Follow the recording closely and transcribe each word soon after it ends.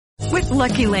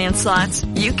Lucky Land Slots,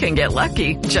 you can get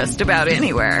lucky just about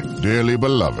anywhere. Dearly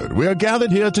beloved, we are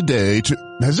gathered here today to...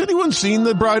 Has anyone seen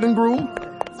the bride and groom?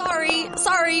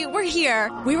 Sorry, we're here.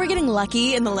 We were getting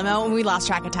lucky in the limo and we lost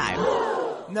track of time.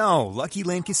 No, Lucky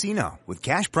Land Casino, with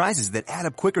cash prizes that add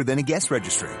up quicker than a guest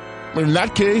registry. In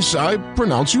that case, I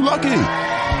pronounce you lucky.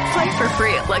 Play for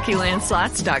free at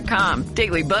LuckyLandSlots.com.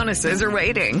 Daily bonuses are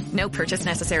waiting. No purchase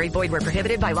necessary. Void where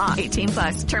prohibited by law.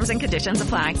 18+. Terms and conditions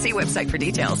apply. See website for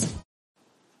details.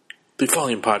 The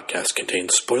following podcast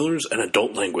contains spoilers and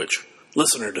adult language.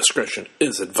 Listener discretion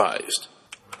is advised.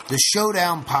 The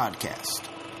Showdown Podcast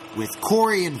with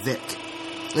Corey and Vic.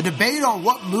 The debate on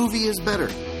what movie is better,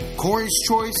 Corey's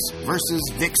choice versus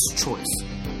Vic's choice.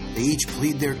 They each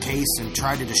plead their case and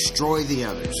try to destroy the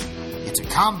others. It's a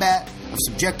combat of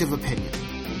subjective opinion.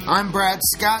 I'm Brad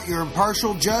Scott, your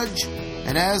impartial judge,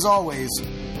 and as always,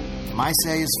 my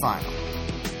say is final.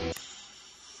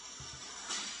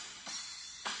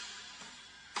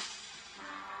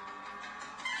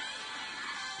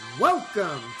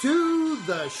 Welcome to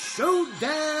the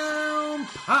Showdown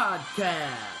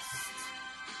Podcast.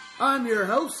 I'm your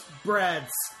host, Brad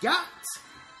Scott.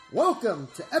 Welcome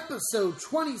to episode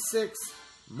 26,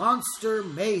 Monster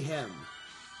Mayhem.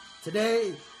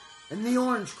 Today, in the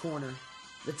orange corner,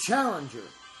 the challenger,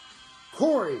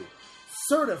 Corey,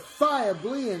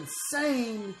 certifiably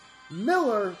insane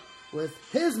Miller with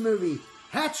his movie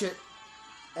Hatchet.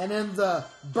 And in the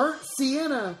burnt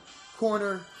sienna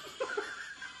corner,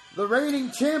 the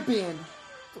reigning champion,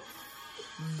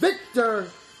 Victor,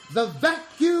 the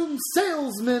vacuum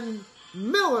salesman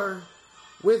Miller,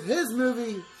 with his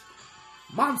movie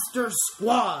Monster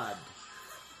Squad.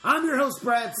 I'm your host,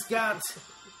 Brad Scott.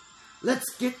 Let's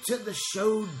get to the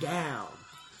showdown.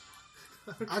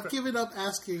 I've given up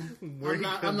asking. I'm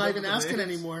not even asking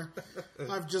anymore.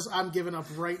 I'm giving up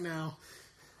right now.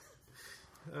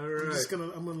 All right.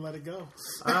 I'm gonna let it go.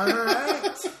 All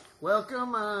right.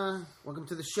 Welcome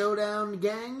to the Showdown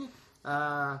gang.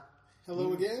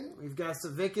 Hello again. We've got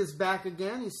Vic is back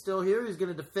again. He's still here. He's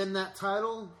going to defend that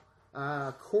title.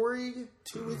 Corey.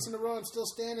 2 weeks in a row, I'm still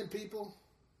standing, people.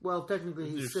 Well,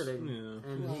 technically he's sitting,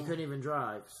 and he couldn't even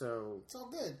drive, so it's all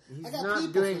good. He's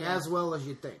not doing as well as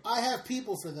you'd think. I have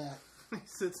people for that. He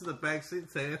sits in the back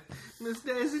seat saying, "Miss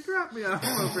Daisy, drop me off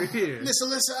over here. Miss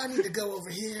Alyssa, I need to go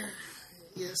over here."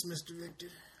 Yes, Mr.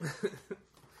 Victor.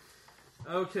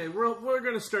 Okay, we're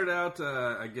going to start out,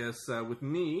 I guess, with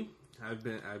me. I've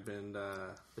been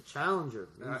the challenger.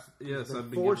 Yes,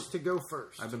 I've been forced to go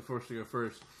first. I've been forced to go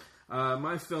first.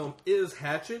 My film is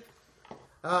Hatchet.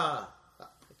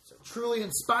 It's a truly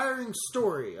inspiring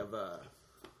story of a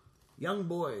young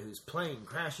boy whose plane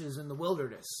crashes in the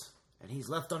wilderness, and he's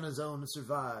left on his own to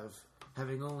survive,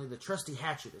 having only the trusty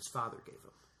hatchet his father gave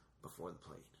him before the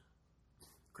plane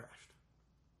crashed.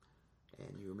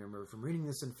 And you remember from reading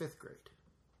this in 5th grade.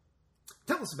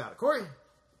 Tell us about it, Corey.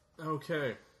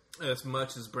 Okay. As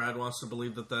much as Brad wants to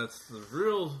believe that that's the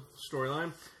real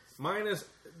storyline,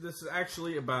 this is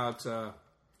actually about...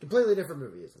 completely different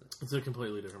movie, isn't it? It's a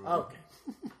completely different movie. Okay.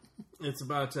 It's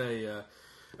about a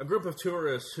group of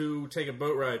tourists who take a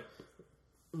boat ride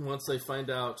once they find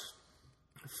out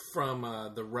from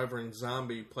the Reverend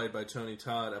Zombie, played by Tony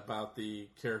Todd, about the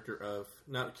character of...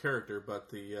 Not character, but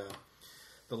the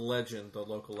legend, the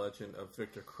local legend of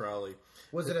Victor Crowley.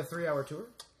 Was it a 3-hour tour?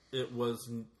 It was.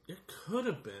 It could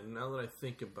have been. Now that I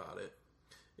think about it,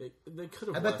 they could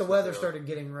have. I bet the weather started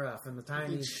getting rough, and the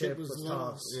tiny ship was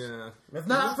tossed. Yeah. If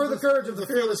not for the courage of the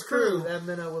fearless crew,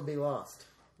 then it would be lost.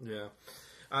 Yeah.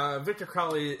 Victor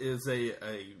Crowley is a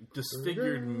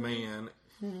disfigured man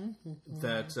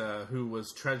that who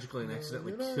was tragically and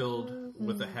accidentally killed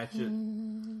with a hatchet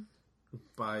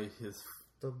by his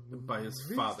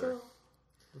father.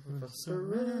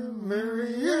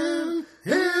 Marianne,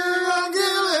 here on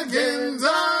Gilligan's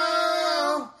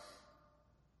Isle.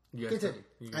 Continue.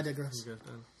 I digress.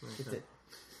 Okay.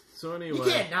 So anyway, you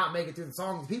can't not make it through the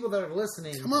song. The people that are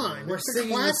listening, come on, we're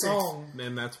singing the song,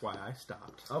 and that's why I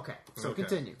stopped. Okay, so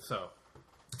continue. So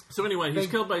anyway, he's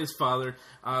killed by his father,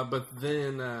 but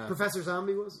then Professor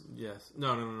Zombie was? Yes.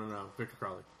 No. Victor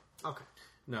Crowley. Okay.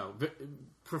 No,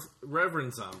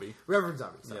 Reverend Zombie. Reverend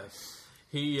Zombie. Sorry. Yes.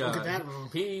 He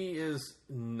is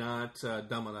not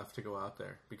dumb enough to go out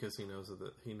there because he knows of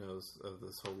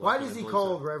this whole. Why does he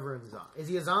call Reverend Zombie? Is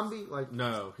he a zombie?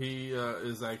 No, he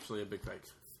is actually a big fake.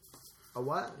 A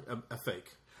what? A fake.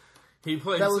 He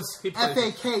plays. That was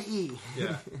F-A-K-E.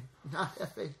 Yeah. Not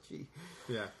F-A-G.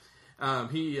 Yeah.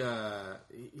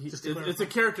 It's a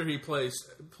character he plays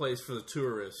for the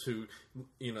tourists who,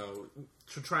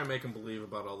 to try and make them believe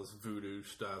about all this voodoo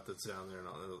stuff that's down there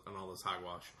and all this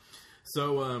hogwash.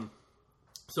 So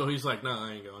So he's like, no,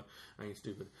 I ain't going. I ain't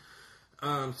stupid.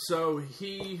 So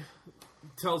he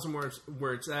tells him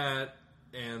where it's at,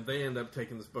 and they end up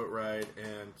taking this boat ride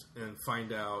and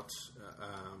find out,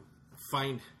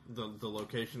 find the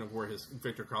location of where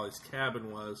Victor Crowley's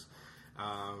cabin was.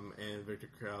 And Victor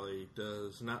Crowley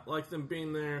does not like them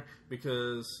being there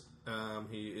because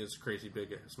he is crazy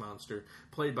big ass monster,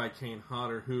 played by Kane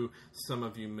Hodder, who some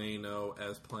of you may know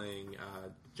as playing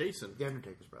Jason, The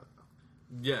Undertaker's brother.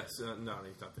 Yes, no,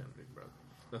 he's not the Undertaker's brother.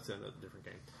 That's a different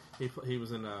game. He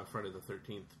was in Friday the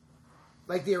 13th.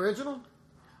 Like the original?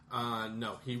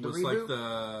 No, he was reboot? like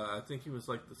I think he was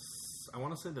like I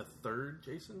want to say the third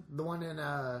Jason. The one in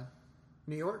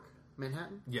New York,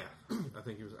 Manhattan. Yeah, I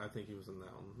think he was in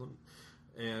that one.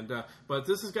 And but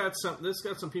this has got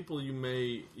some people you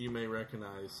may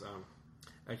recognize.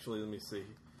 Actually, let me see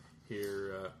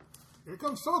here. Here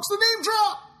comes, folks, the name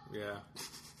drop. Yeah.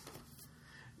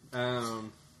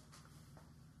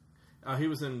 He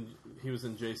was in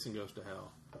Jason Goes to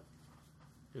Hell.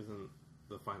 He was in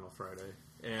the Final Friday,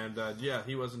 and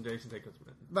he was in Jason Takes Us.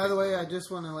 By the way, I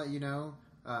just want to let you know,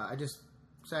 I just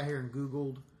sat here and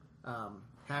Googled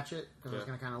Hatchet because I was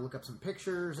going to kind of look up some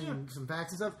pictures and some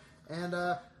facts and stuff. And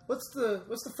what's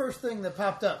the first thing that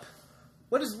popped up?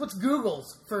 What's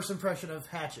Google's first impression of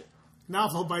Hatchet?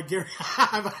 Novel by Gary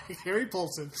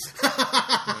Paulson.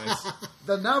 Nice.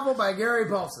 The novel by Gary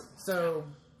Paulson. So,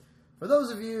 for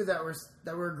those of you that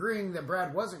were agreeing that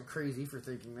Brad wasn't crazy for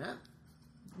thinking that,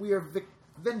 we are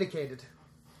vindicated.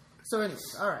 So,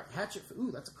 anyways, all right, Hatchet.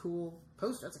 Ooh, that's a cool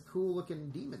poster. That's a cool looking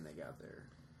demon they got there.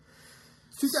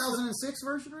 2006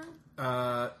 version,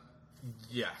 right?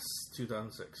 Yes,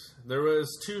 2006. There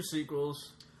was 2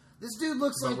 sequels. This dude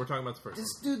looks like we're talking about the first one.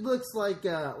 This dude looks like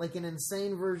an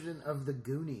insane version of the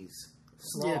Goonies.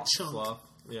 Sloth. Yeah, Chunk. Sloth.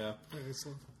 Yeah.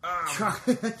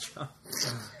 Chunk.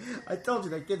 I told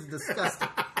you that kid's disgusting.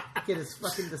 Kid is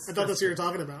fucking disgusting. I thought that's what you were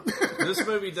talking about. This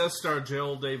movie does star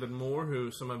Joel David Moore,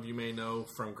 who some of you may know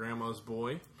from Grandma's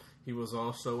Boy. He was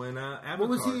also in Avatar. What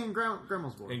was he in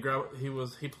Grandma's Boy?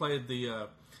 He played the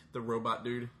robot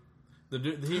dude. The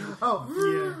dude.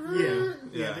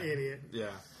 Yeah, the idiot. Yeah.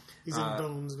 He's in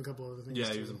Bones and a couple other things. Yeah,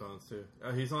 too. he was in Bones too.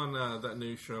 He's on that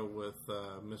new show with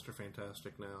Mr.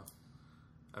 Fantastic now.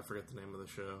 I forget the name of the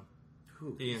show.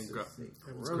 Ian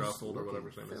Gruffeld or whatever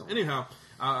his name is. Anyhow,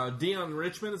 Dion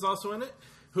Richmond is also in it,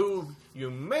 who you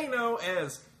may know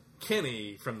as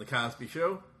Kenny from The Cosby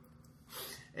Show.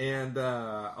 And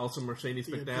also Mercedes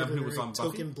McNabb, who was on Buffy.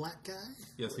 Token black guy?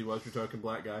 Yes, he was your token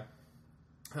black guy.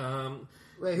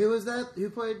 Wait, who was that?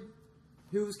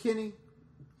 Who was Kenny?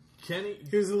 Kenny?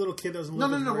 He was a little kid that was in No.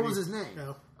 What was his name?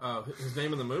 No. His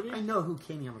name in the movie? I know who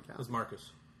Kenny on the couch was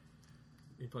Marcus.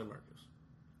 He played Marcus.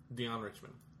 Dion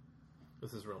Richmond.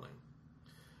 That's his real name.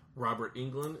 Robert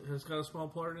Englund has got a small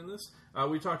part in this.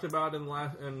 We talked about in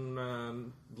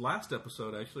last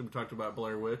episode, actually, we talked about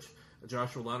Blair Witch.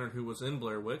 Joshua Leonard, who was in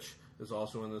Blair Witch, is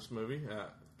also in this movie.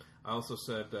 I also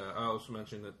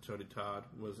mentioned that Tony Todd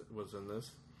was in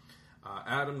this.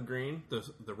 Adam Green,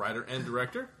 the writer and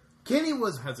director, Kenny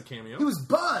has a cameo. He was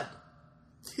Bud.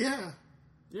 Yeah.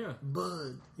 Yeah.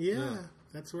 Bud. Yeah.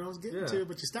 That's where I was getting to,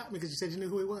 but you stopped me because you said you knew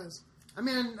who he was. I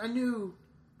mean, I knew.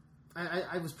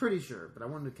 I was pretty sure, but I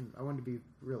wanted to be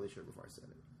really sure before I said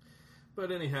it.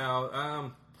 But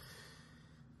anyhow,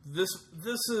 this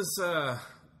is the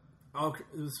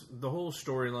whole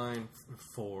storyline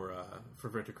for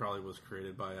Victor Crowley was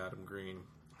created by Adam Green,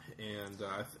 and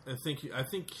I think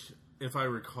if I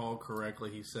recall correctly,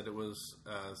 he said it was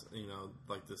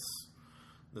like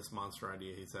this monster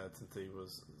idea he's had since he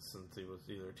was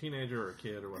either a teenager or a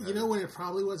kid or whatever. You know when it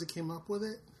probably was? He came up with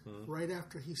it right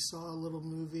after he saw a little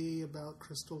movie about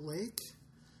Crystal Lake,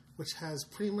 which has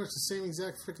pretty much the same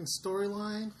exact freaking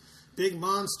storyline. Big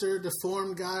monster,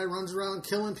 deformed guy runs around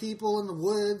killing people in the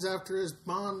woods after his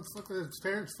parents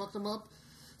fucked him up.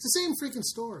 It's the same freaking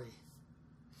story.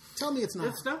 Tell me it's not.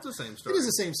 It's not the same story. It is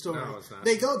the same story. No, it's not.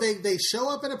 They show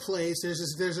up at a place.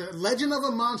 There's a legend of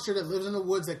a monster that lives in the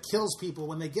woods that kills people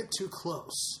when they get too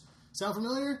close. Sound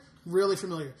familiar? Really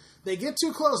familiar. They get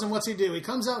too close, and what's he do? He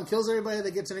comes out and kills everybody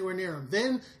that gets anywhere near him.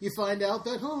 Then you find out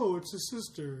that it's his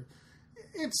sister.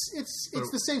 It's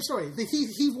the same story.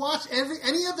 He watched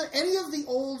any of the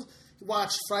old,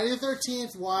 watched Friday the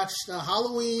 13th, watched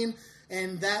Halloween,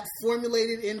 and that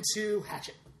formulated into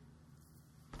Hatchet.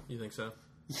 You think so?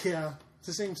 Yeah, it's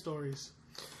the same stories.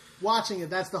 Watching it,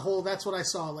 that's what I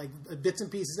saw, like bits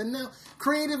and pieces. And now,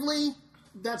 creatively,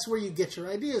 that's where you get your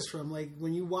ideas from. Like,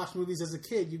 when you watch movies as a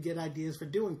kid, you get ideas for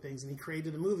doing things, and he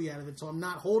created a movie out of it, so I'm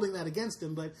not holding that against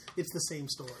him, but it's the same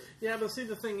story. Yeah, but see,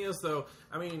 the thing is, though,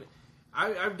 I mean,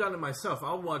 I've done it myself.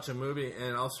 I'll watch a movie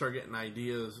and I'll start getting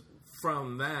ideas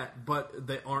from that, but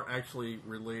they aren't actually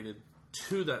related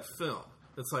to that film.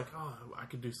 It's like, oh, I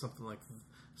could do something like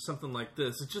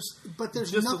this. It's just, but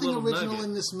there's just nothing original nugget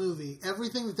in this movie.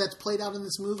 Everything that's played out in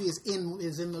this movie is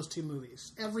in those two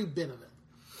movies. Every bit of it.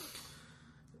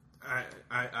 I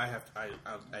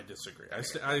disagree.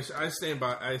 I stand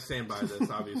by this.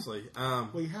 Obviously, well,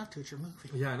 you have to. It's your movie.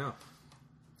 Yeah, I know.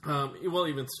 Well,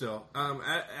 even still,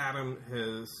 Adam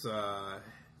has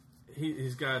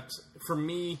he's got, for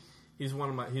me, he's one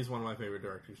of my favorite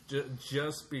directors.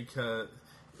 Just because,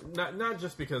 not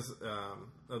just because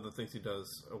of the things he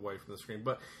does away from the screen,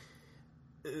 but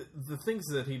the things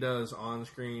that he does on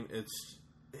screen.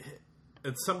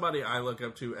 It's somebody I look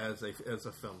up to as a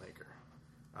filmmaker,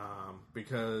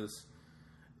 because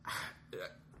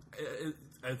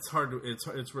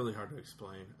it's really hard to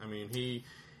explain. I mean,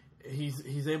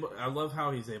 he's able. I love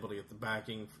how he's able to get the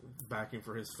backing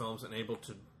for his films, and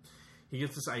he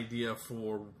gets this idea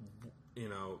for,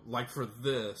 like for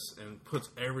this, and puts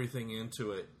everything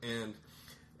into it, and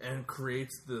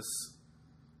creates this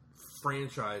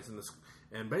franchise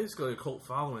and basically a cult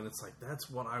following. It's like, that's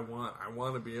what I want. I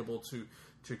want to be able to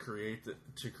create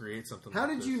something. How like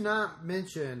did this. you not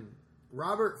mention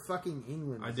Robert fucking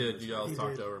England? I did. You all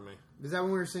talked over me. Is that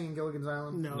when we were singing Gilligan's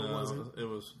Island? No, it wasn't. It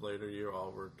was later. You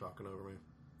all were talking over me.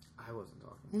 I wasn't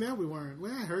talking. No, we weren't.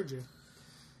 Well, I heard you.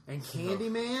 And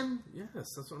Candyman? Yes,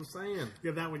 that's what I'm saying.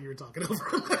 Yeah, that one you were talking over.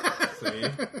 See?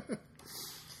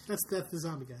 That's the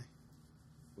zombie guy.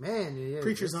 Man, yeah.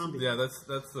 Preacher Zombie. Yeah, that's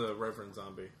the Reverend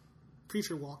Zombie.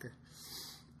 Preacher Walker.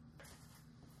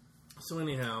 So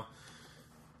anyhow,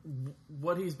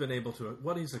 what he's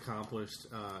accomplished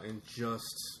in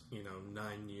just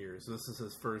 9 years. This is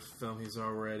his first film. He's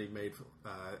already made,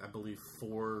 I believe,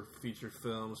 4 feature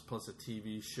films plus a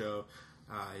TV show.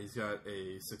 He's got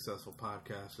a successful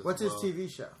podcast as What's well. his TV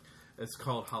show? It's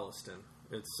called Holliston.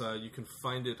 It's you can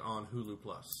find it on Hulu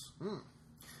Plus.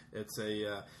 It's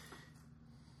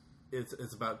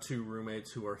it's about 2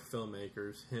 roommates who are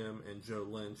filmmakers, him and Joe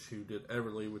Lynch, who did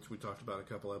Everly, which we talked about a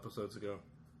couple episodes ago.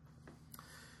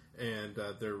 And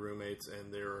they're roommates,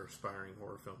 and they're aspiring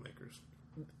horror filmmakers.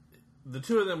 The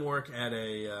 2 of them work at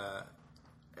a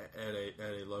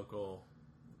local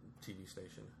TV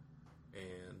station,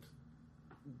 and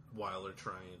while they're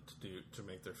trying to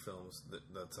make their films,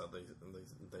 that's how they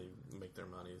make their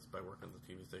money, is by working at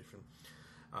the TV station.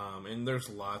 And there's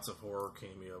lots of horror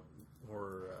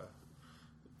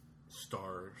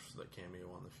stars that cameo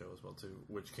on the show as well too,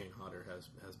 which Kane Hodder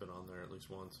has been on there at least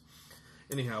once.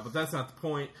 Anyhow, but that's not the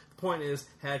point. The point is,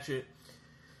 Hatchet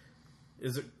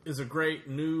is a great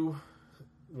new.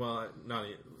 Well,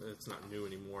 it's not new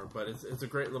anymore, but it's a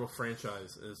great little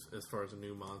franchise as far as a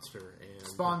new monster. And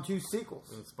spawned 2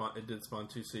 sequels. It did spawn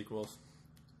 2 sequels.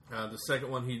 The second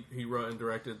one he wrote and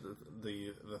directed.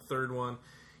 The third one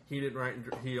he didn't write.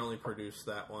 He only produced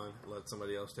that one. Let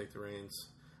somebody else take the reins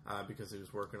because he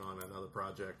was working on another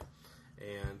project.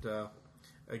 And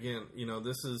again,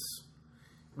 this is.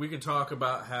 We can talk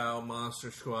about how Monster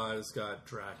Squad has got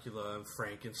Dracula and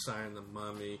Frankenstein and the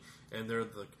Mummy, and they're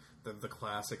the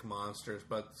classic monsters.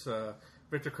 But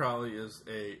Victor Crowley is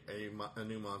a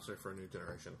new monster for a new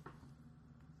generation.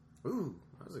 Ooh,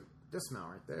 that was a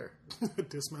dismount right there.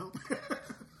 Dismount?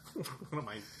 One of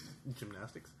my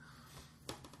gymnastics.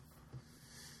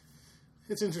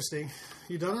 It's interesting.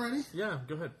 You done already? Yeah,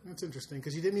 go ahead. That's interesting,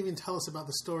 because you didn't even tell us about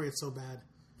the story. It's so bad.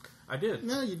 I did.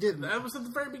 No, you didn't. That was at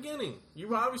the very beginning.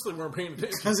 You obviously weren't paying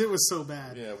attention. Because it was so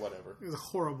bad. Yeah, whatever. It was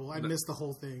horrible. I missed the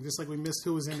whole thing. Just like we missed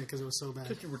who was in it because it was so bad.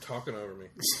 Because you were talking over me.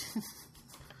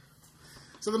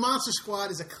 So The Monster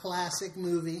Squad is a classic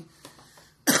movie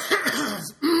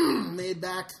made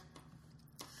back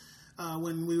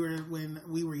when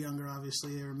we were younger.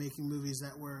 Obviously, they were making movies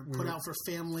that were put out for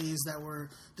families, that were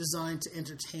designed to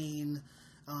entertain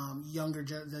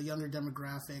the younger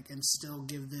demographic, and still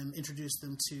introduce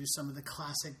them to some of the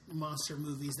classic monster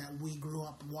movies that we grew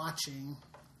up watching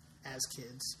as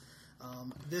kids.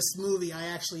 This movie I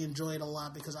actually enjoyed a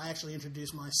lot because I actually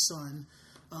introduced my son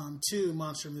to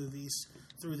monster movies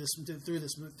through this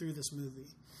movie.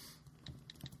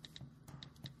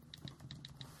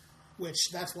 Which,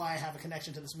 that's why I have a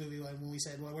connection to this movie. When we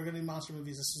said, well, we're going to do monster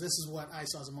movies, this is what I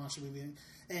saw as a monster movie.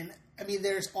 And, I mean,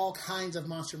 there's all kinds of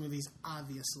monster movies,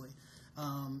 obviously.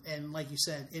 And like you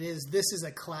said, this is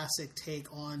a classic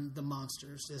take on the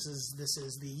monsters. This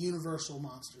is the universal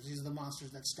monsters. These are the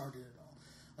monsters that started it all.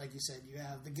 Like you said, you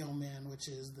have the Gill Man, which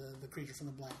is the creature from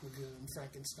the Black Lagoon,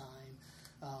 Frankenstein,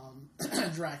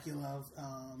 Dracula.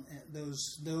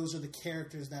 Those are the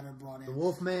characters that are brought in. The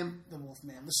Wolfman. The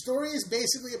Wolfman. The story is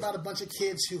basically about a bunch of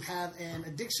kids who have an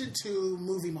addiction to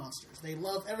movie monsters. They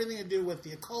love everything to do with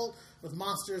the occult, with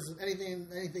monsters, with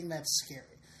anything that's scary.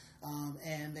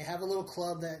 And they have a little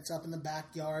club that's up in the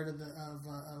backyard of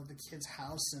the kid's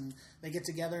house, and they get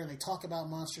together and they talk about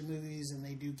monster movies and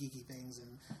they do geeky things.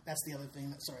 And that's the other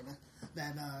thing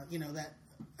that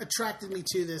attracted me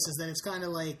to this, is that it's kind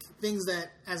of like things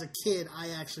that as a kid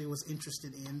I actually was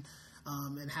interested in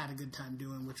and had a good time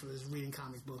doing, which was reading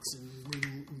comic books and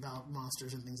reading about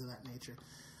monsters and things of that nature.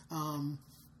 Some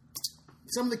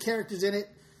of the characters in it,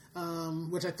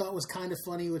 which I thought was kind of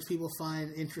funny, which people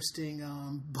find interesting.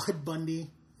 Bud Bundy,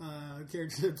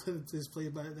 character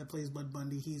that plays Bud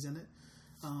Bundy, he's in it.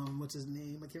 What's his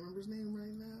name? I can't remember his name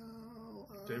right now.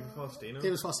 David Faustino?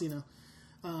 David Faustino.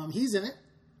 He's in it.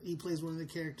 He plays one of the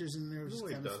characters in there, which is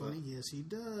kind of funny. Yes, he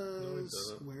does. No, he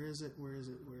doesn't. Where is it?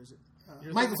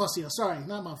 Michael Faustino. Sorry,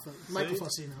 not Michael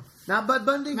Faustino. Not Bud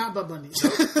Bundy? Not Bud Bundy.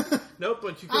 Nope,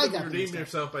 but you could have redeemed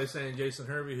yourself by saying Jason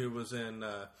Hervey, who was in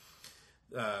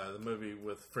the movie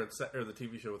with the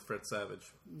TV show with Fred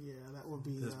Savage. Yeah, that would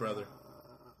be his brother.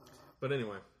 But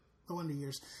anyway, I wonder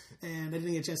years, and I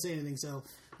didn't get a chance to say anything, so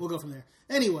we'll go from there.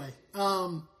 Anyway,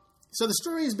 so the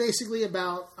story is basically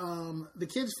about the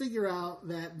kids figure out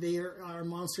that our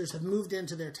monsters have moved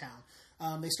into their town.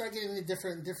 They start getting the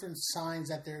different signs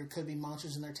that there could be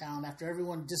monsters in their town. After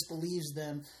everyone disbelieves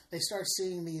them, they start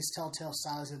seeing these telltale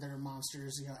signs that there are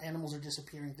monsters. Animals are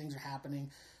disappearing, things are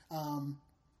happening.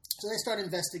 So they start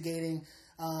investigating.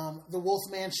 The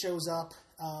Wolfman shows up,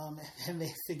 and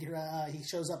they figure out he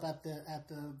shows up at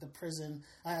the prison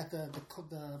at the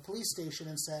police station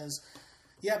and says,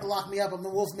 "You have to lock me up. I'm the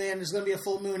Wolfman. There's going to be a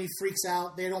full moon." He freaks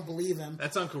out. They don't believe him.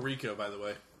 That's Uncle Rico, by the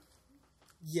way.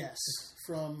 Yes,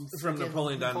 from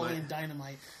Napoleon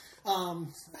Dynamite.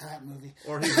 That movie.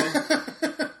 Or he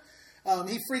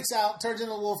he freaks out, turns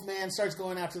into a Wolfman, starts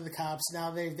going after the cops.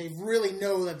 Now they really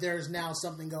know that there's now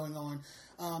something going on.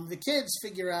 The kids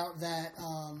figure out that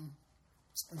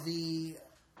the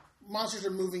monsters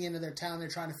are moving into their town. They're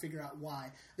trying to figure out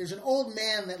why. There's an old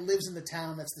man that lives in the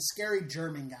town that's the scary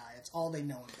German guy. That's all they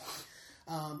know him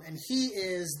by. And he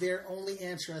is their only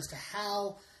answer as to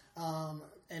how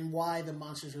and why the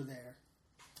monsters are there.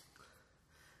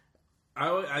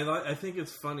 I think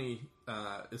it's funny,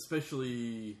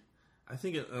 especially... I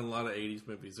think in a lot of 80s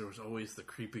movies, there was always the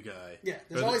creepy guy. Yeah,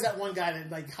 there's always that one guy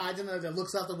that hides in there, that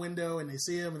looks out the window, and they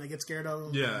see him, and they get scared of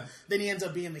him. Yeah. Then he ends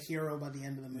up being the hero by the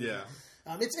end of the movie. Yeah.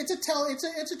 It's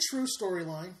a true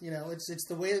storyline. It's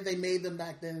the way that they made them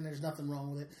back then, and there's nothing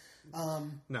wrong with it.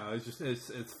 No,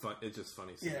 it's fun. It's just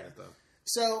funny seeing it though.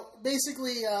 So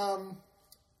basically,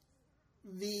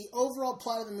 the overall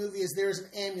plot of the movie is there's an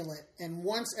amulet, and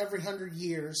once every 100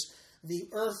 years, the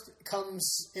Earth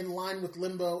comes in line with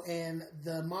limbo, and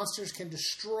the monsters can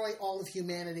destroy all of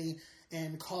humanity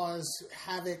and cause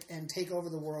havoc and take over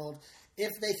the world if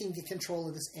they can get control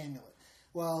of this amulet.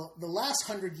 Well, the last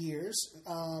 100 years,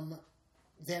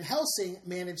 Van Helsing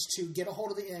managed to get a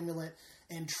hold of the amulet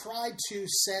and tried to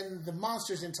send the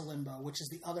monsters into limbo, which is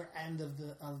the other end of the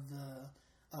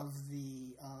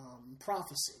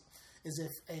prophecy. Is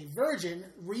if a virgin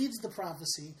reads the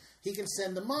prophecy, he can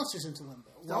send the monsters into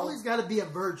limbo. It's always got to be a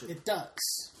virgin. It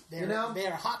does. They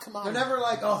are hot commodity. They're never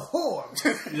like a whore.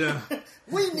 Yeah.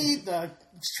 We need the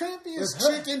trampiest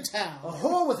chick in town. A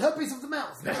whore with herpes of the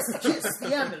mouth. That's the kiss,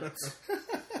 the amulet.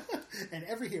 And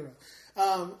every hero.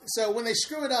 So when they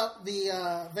screw it up,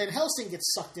 the Van Helsing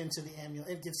gets sucked into the amulet.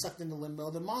 It gets sucked into limbo.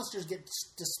 The monsters get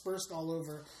dispersed all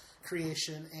over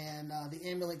creation, and the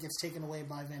amulet gets taken away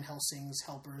by Van Helsing's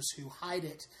helpers, who hide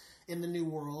it in the New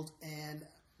World. And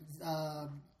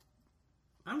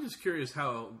I'm just curious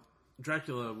how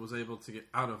Dracula was able to get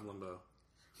out of limbo.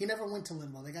 He never went to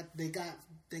limbo. They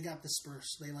got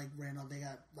dispersed. They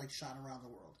got shot around the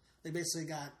world. They basically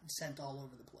got sent all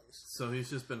over the place. So he's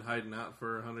just been hiding out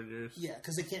for 100 years? Yeah,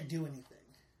 because they can't do anything.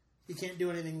 He can't do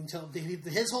anything until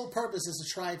his whole purpose is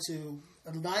to try to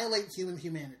annihilate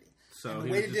humanity. So and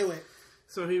the way to do it.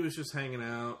 So he was just hanging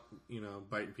out,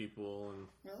 biting people, and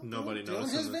nobody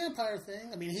noticed. Doing his vampire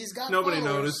thing. I mean, he's got nobody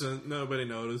followers. Nobody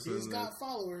noticed. He's got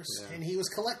followers, and he was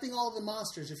collecting all the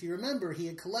monsters. If you remember, he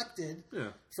had collected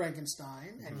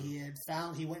Frankenstein, and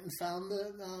he went and found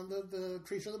the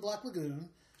creature of the Black Lagoon.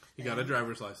 He got a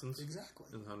driver's license. Exactly.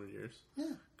 In 100 years.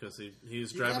 Yeah. Because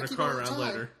he's driving a car around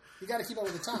later. You got to keep up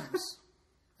with the times.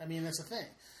 I mean, that's the thing.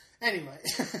 Anyway,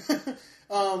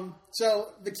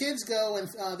 so the kids go and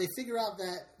they figure out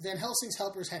that Van Helsing's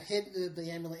helpers had hid the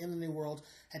amulet in the New World,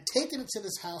 had taken it to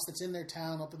this house that's in their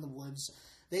town up in the woods.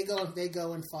 They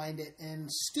go and find it and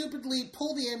stupidly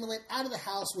pull the amulet out of the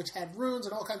house, which had runes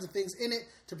and all kinds of things in it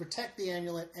to protect the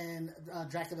amulet, and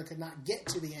Dracula could not get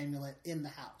to the amulet in the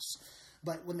house.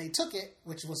 But when they took it,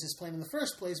 which was his plan in the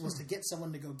first place, was to get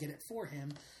someone to go get it for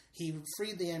him, he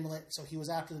freed the amulet, so he was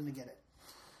after them to get it.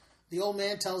 The old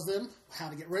man tells them how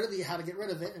to get rid of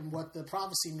it and what the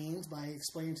prophecy means by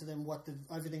explaining to them what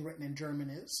everything written in German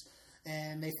is.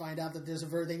 And they find out that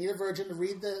they need a virgin to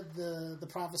read the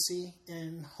prophecy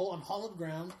on hollowed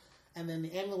ground, and then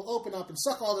the amulet will open up and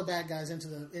suck all the bad guys into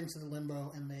the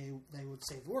limbo, and they would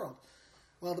save the world.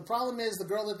 Well, the problem is the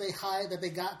girl that they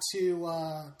got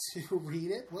to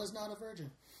read it was not a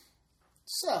virgin.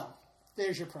 So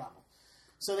there's your problem.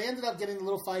 So they ended up getting the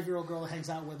little 5-year-old girl that hangs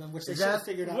out with them, which they should have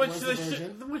figured out was the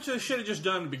virgin. Which they should have just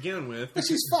done to begin with. But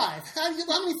she's 5. How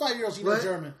many 5-year-olds you know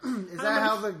German? Is that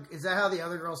how the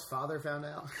other girl's father found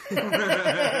out?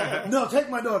 No, take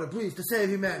my daughter, please, to save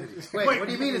humanity. Wait, what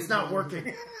do you mean it's not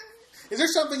working? Is there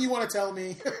something you want to tell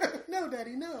me? No,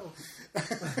 Daddy, no.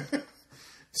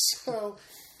 So,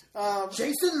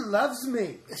 Jason loves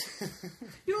me.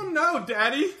 You don't know,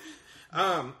 Daddy.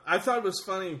 I thought it was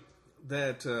funny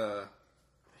that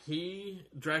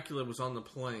Dracula was on the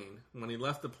plane. When he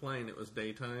left the plane, it was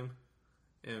daytime,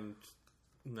 and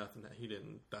he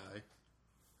didn't die.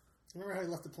 Remember how he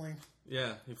left the plane?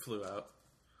 Yeah, he flew out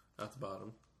the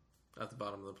bottom of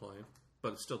the plane,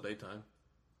 but it's still daytime.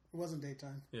 It wasn't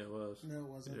daytime. Yeah, it was. No, it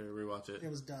wasn't. Yeah, rewatch it. It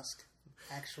was dusk,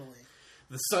 actually.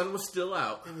 The sun was still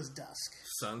out. It was dusk.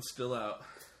 Sun's still out.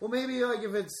 Well, maybe if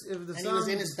the and sun he was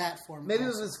in his bat form. Maybe it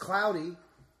was cloudy.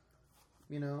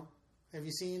 You know. Have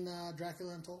you seen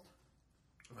Dracula Untold?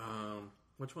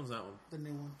 Which one's that one? The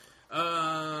new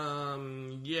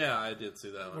one. Yeah, I did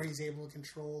see that one. Where he's able to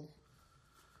control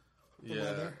the yeah,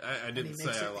 weather. I didn't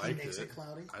say I liked it. He makes it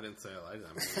cloudy. I didn't say I liked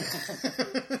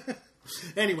that.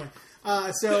 Anyway,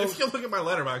 so if you look at my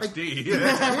letterbox, D. Here's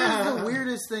the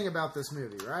weirdest thing about this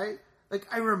movie, right? Like,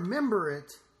 I remember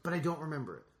it, but I don't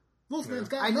remember it. Wolfman's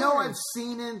got I know I've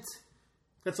seen it.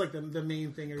 That's like the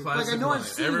main thing. Like, I know I've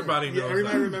seen everybody knows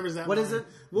everybody remembers that. What is it?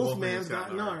 Wolfman's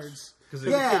got nards. Because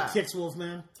it kicks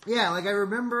Wolfman. Yeah, like I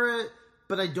remember it,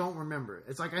 but I don't remember it.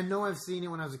 It's like I know I've seen it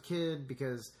when I was a kid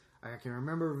because I can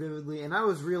remember vividly. And I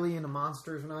was really into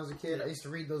monsters when I was a kid. I used to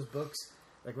read those books.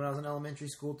 Like when I was in elementary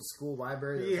school at the school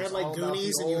library. You had like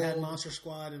Goonies and you had Monster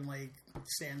Squad and like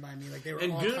Stand By Me. Like they were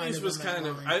and all Goonies kind of was kind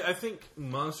of. I think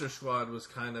Monster Squad was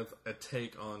kind of a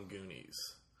take on Goonies.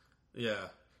 Yeah.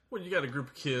 Well, you got a group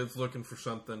of kids looking for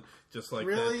something just like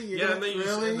really? that. Yeah, and then you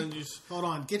really? And then you hold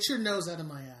on. Get your nose out of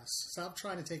my ass. Stop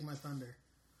trying to take my thunder.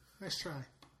 Nice try.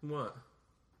 What?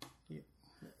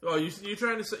 Oh, you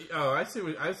trying to say? Oh, I see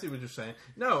what you're saying.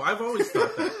 No, I've always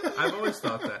thought that. I'll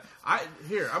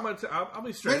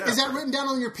be straight. Wait, is that written down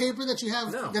on your paper that you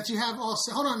have? No. That you have all.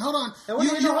 Hold on.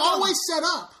 You're always set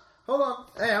up. Hold on.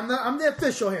 Hey, I'm the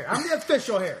official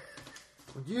here.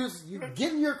 You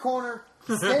get in your corner.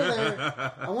 Stay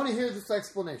there. I want to hear this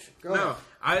explanation. Go ahead.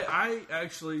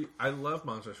 I love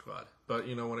Monster Squad, but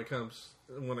you know when it comes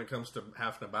to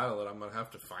having to battle it, I'm gonna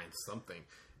have to find something,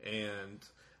 and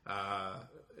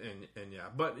yeah.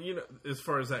 But you know, as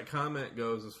far as that comment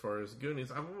goes, as far as Goonies,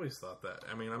 I've always thought that.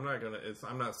 I mean, I'm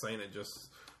not saying it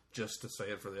just to say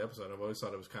it for the episode. I've always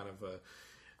thought it was kind of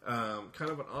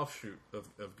an offshoot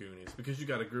of Goonies because you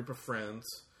got a group of friends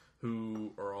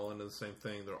who are all into the same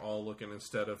thing. They're all looking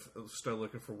instead of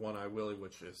looking for One-Eye Willie,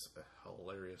 which is a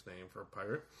hilarious name for a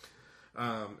pirate.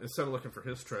 Instead of looking for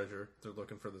his treasure, they're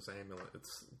looking for this amulet.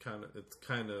 It's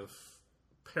kind of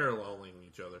paralleling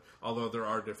each other. Although there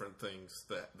are different things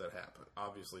that happen.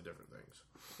 Obviously, different things.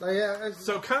 Yeah.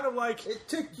 So kind of like it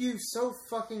took you so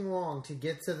fucking long to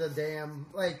get to the damn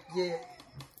I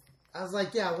was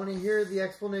like, I want to hear the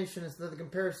explanation instead of the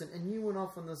comparison, and you went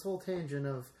off on this whole tangent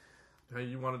of. Hey,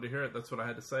 you wanted to hear it. That's what I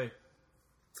had to say.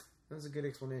 That was a good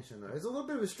explanation, though. It's a little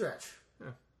bit of a stretch.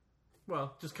 Yeah.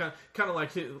 Well, just kind of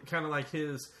like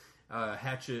his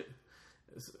Hatchet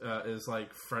is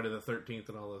like Friday the 13th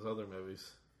and all those other movies.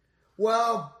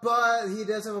 Well, but he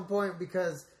does have a point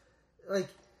because, like,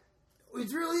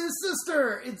 it's really his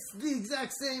sister. It's the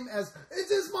exact same as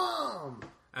it's his mom.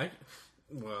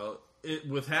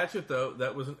 With Hatchet though,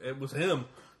 it was him.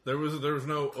 There was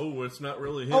no, it's not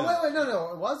really him. Oh, wait,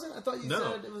 no, it wasn't? I thought you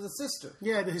said it was a sister.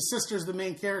 Yeah, his sister's the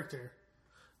main character.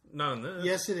 Not in this.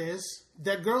 Yes, it is.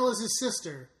 That girl is his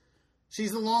sister.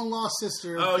 She's the long-lost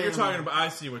sister. Oh, you're talking about... I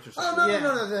see what you're saying. Oh, no.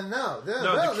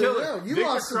 The killer. You Victor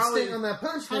lost some Crowley, sting on that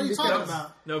punch. How are you talking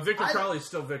about? No, Victor Crowley's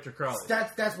still Victor Crowley.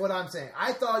 That's what I'm saying.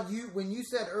 I thought when you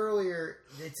said earlier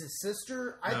it's his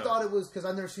sister, I thought it was, because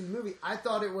I've never seen the movie, I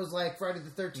thought it was like Friday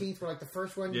the 13th, where like the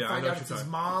first one, you find out it's his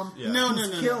mom. Yeah.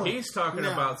 No. He's talking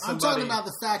about somebody... I'm talking about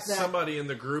the fact that... somebody in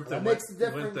the group that went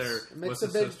there with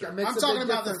his sister. I'm talking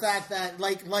about the fact that,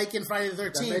 like in Friday the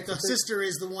 13th, the sister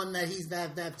is the one that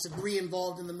that's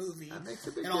re-involved in the movie and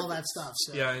all that stuff.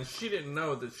 So. Yeah, and she didn't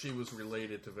know that she was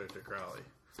related to Victor Crowley.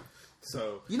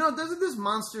 So doesn't this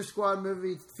Monster Squad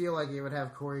movie feel like it would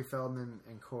have Corey Feldman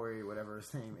and Corey, whatever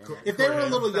his name is? If they were a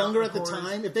little younger at the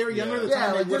time, they would have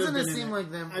been like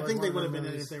them. I think they would have been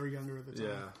in it if they were younger at the time.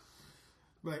 Yeah.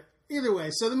 But either way,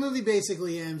 so the movie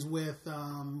basically ends with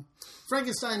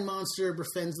Frankenstein monster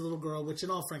befriends the little girl, which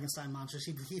in all Frankenstein monsters,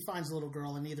 he finds a little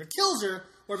girl and either kills her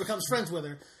or becomes friends with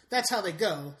her. That's how they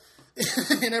go.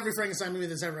 In every Frankenstein movie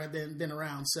that's ever been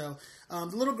around. So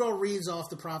the little girl reads off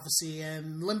the prophecy,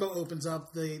 and limbo opens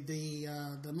up.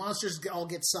 The monsters all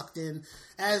get sucked in.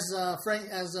 As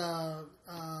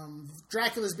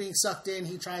Dracula's being sucked in,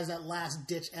 he tries that last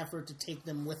ditch effort to take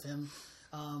them with him.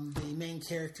 The main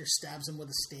character stabs him with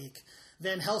a stake.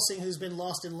 Van Helsing, who's been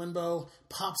lost in limbo,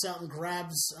 pops out and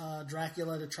grabs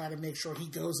Dracula to try to make sure he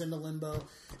goes into limbo,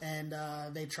 and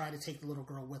they try to take the little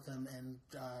girl with them, and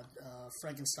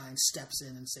Frankenstein steps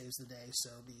in and saves the day, so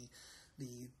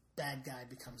the bad guy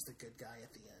becomes the good guy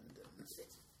at the end, and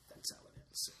that's how it ends.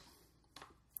 So,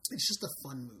 it's just a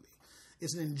fun movie.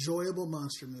 It's an enjoyable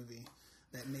monster movie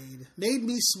that made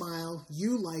me smile.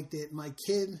 You liked it. My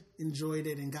kid enjoyed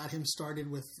it and got him started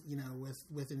with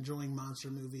enjoying monster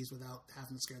movies without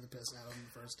having to scare the piss out of him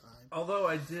the first time. Although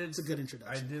it's a good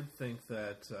introduction. I did think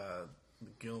that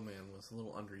Gillman was a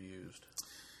little underused.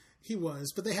 He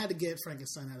was, but they had to get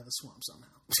Frankenstein out of the swamp somehow.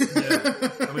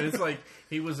 Yeah. I mean, it's like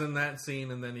he was in that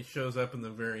scene and then he shows up in the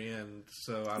very end.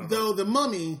 So I don't know. Though the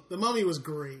mummy was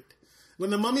great. When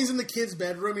the mummy's in the kid's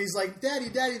bedroom, he's like, Daddy,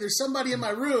 there's somebody in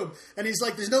my room. And he's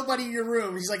like, there's nobody in your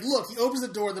room. He's like, look, he opens the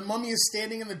door. The mummy is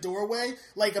standing in the doorway,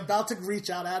 like about to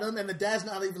reach out at him. And the dad's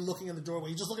not even looking in the doorway.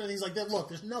 He's just looking at it. He's like, look,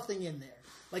 there's nothing in there.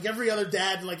 Like every other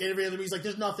dad, like every other, he's like,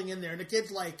 there's nothing in there. And the kid's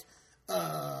like,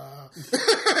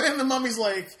 and the mummy's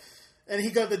like, and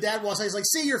the dad walks out, he's like,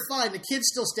 see, you're fine. The kid's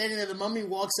still standing there. The mummy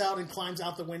walks out and climbs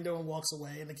out the window and walks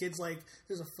away. And the kid's like,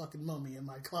 there's a fucking mummy in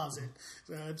my closet.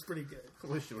 So it's pretty good. I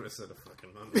wish you would have said a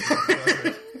fucking mummy in my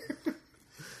closet.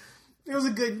 It was a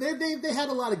good, they had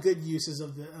a lot of good uses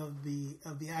of the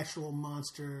actual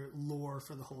monster lore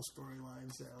for the whole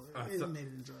storyline. So it made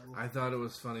it enjoyable. I thought it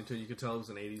was funny too. You could tell it was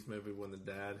an 80s movie when the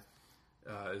dad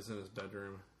is in his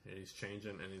bedroom and he's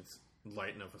changing and he's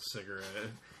lighting up a cigarette.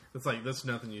 It's like, that's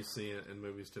nothing you see in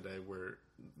movies today where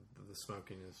the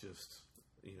smoking is just,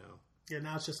 Yeah,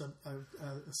 now it's just a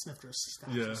snifter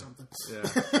stash or something. Yeah.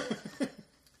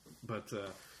 But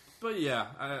yeah,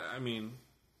 I mean,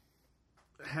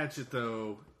 Hatchet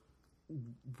though,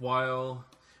 while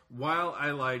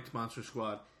I liked Monster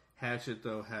Squad, Hatchet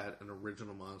though had an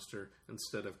original monster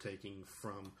instead of taking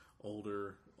from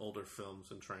older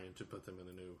films and trying to put them in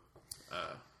a new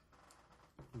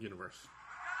universe.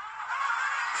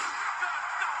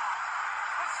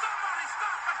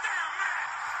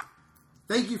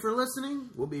 Thank you for listening.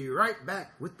 We'll be right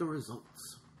back with the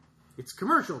results. It's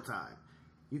commercial time.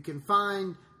 You can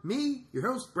find me, your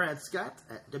host, Brad Scott,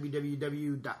 at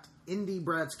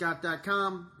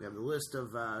www.indiebradscott.com. We have a list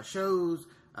of shows,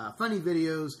 funny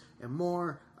videos, and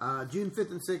more. June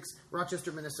 5th and 6th,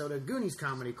 Rochester, Minnesota, Goonies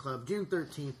Comedy Club. June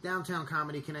 13th, Downtown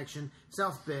Comedy Connection,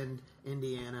 South Bend,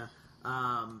 Indiana.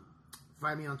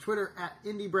 Find me on Twitter at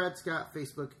IndieBradScott,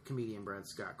 Facebook, Comedian Brad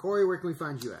Scott. Corey, where can we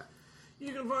find you at?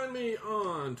 You can find me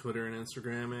on Twitter and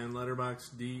Instagram and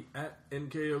Letterboxd at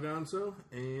NKOgonzo.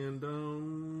 And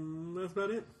that's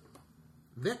about it.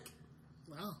 Vic?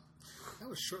 Wow. That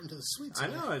was short and to the sweet. I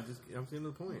know. I'm getting to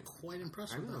the point. I'm quite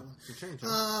impressed with that one. It's a change.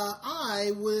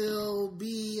 I will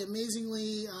be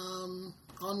amazingly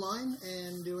online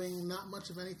and doing not much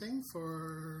of anything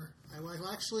I will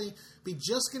actually be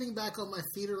just getting back on my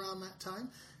feet around that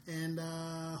time. And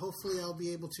hopefully I'll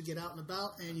be able to get out and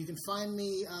about. And you can find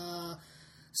me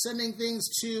sending things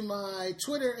to my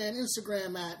Twitter and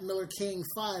Instagram at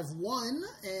MillerKing51.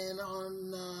 And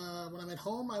on when I'm at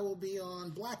home, I will be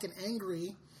on Black and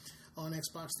Angry on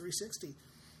Xbox 360.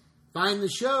 Find the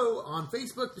show on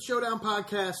Facebook, The Showdown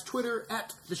Podcast, Twitter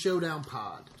at The Showdown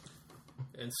Pod.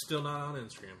 And still not on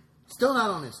Instagram. Still not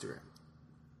on Instagram.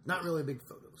 Not really big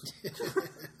photos. Not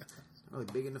really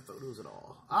big into photos at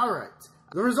all. All right.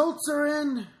 The results are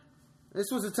in.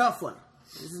 This was a tough one.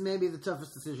 This is maybe the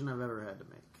toughest decision I've ever had to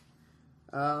make.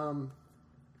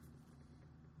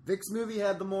 Vic's movie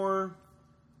had the more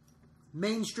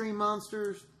mainstream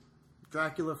monsters.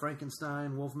 Dracula,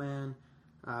 Frankenstein, Wolfman.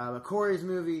 But Corey's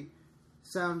movie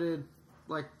sounded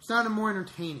more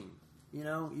entertaining. You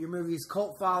know, your movie's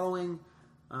cult following.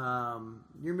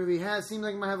 Your movie seems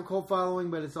like it might have a cult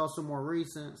following, but it's also more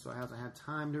recent, so it hasn't had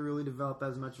time to really develop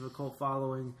as much of a cult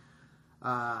following.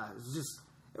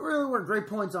 It really were great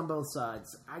points on both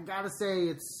sides. I gotta say,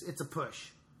 it's a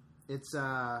push. It's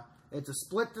a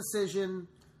split decision.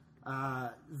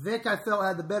 Vic, I felt,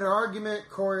 had the better argument.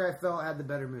 Corey, I felt, had the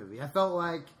better movie. I felt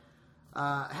like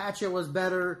Hatchet was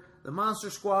better than Monster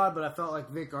Squad, but I felt like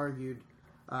Vic argued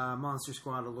Monster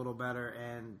Squad a little better,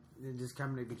 and it just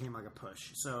kind of became like a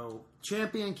push. So,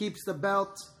 champion keeps the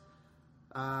belt,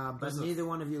 but neither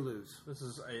one of you lose. This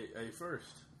is a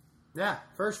first. Yeah,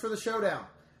 first for the showdown.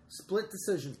 Split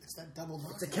decision. It's that double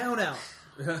knock. It's a count out.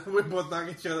 We both knock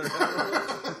each other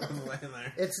out. I'm laying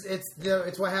there.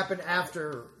 It's what happened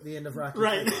after the end of Rocky.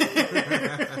 Right.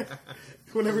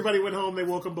 When everybody went home, they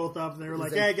woke them both up and they were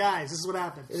like, "Hey guys, this is what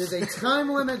happened." It is a time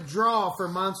limit draw for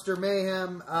Monster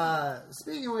Mayhem.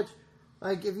 Speaking of which,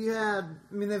 like if you had,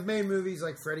 they've made movies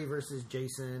like Freddy vs.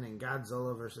 Jason and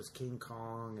Godzilla vs. King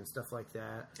Kong and stuff like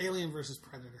that. Alien vs.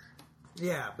 Predator.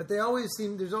 Yeah, but there's always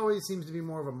seems to be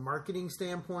more of a marketing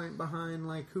standpoint behind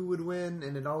like who would win,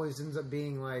 and it always ends up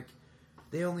being like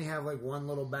they only have like one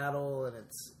little battle, and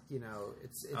it's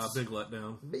a big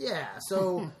letdown. But yeah,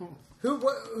 so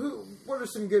what are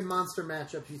some good monster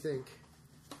matchups you think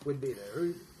would be there?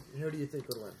 Who do you think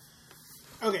would win?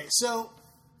 Okay, so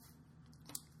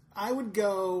I would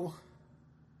go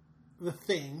the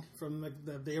Thing from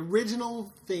the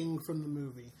original Thing from the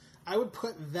movie. I would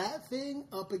put that thing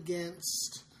up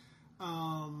against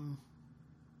the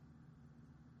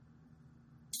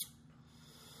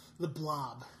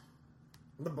Blob.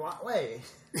 The Blob? Wait.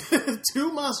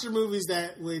 2 monster movies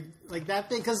that would, like that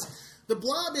thing, because the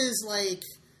Blob is like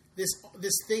this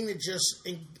thing that just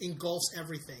engulfs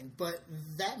everything. But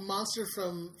that monster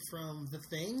from the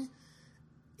Thing,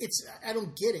 I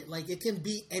don't get it. Like, it can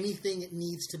be anything it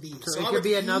needs to be. So it could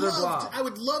be another Blob. I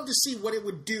would love to see what it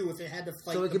would do if it had to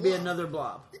fight. So it could be another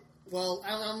Blob. Well,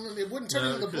 it wouldn't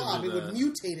turn into the Blob. It would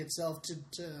mutate itself to.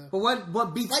 But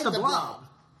what beats the Blob?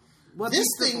 This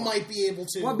thing might be able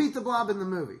to. What beat the Blob in the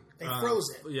movie? They froze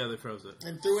it. Yeah, they froze it.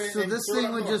 And threw it. So this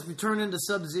thing would just turn into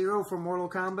Sub-Zero for Mortal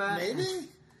Kombat? Maybe.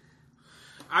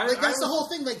 That's the whole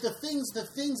thing. Like the thing's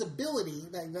ability,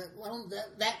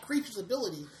 that creature's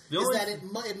ability, is that it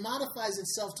modifies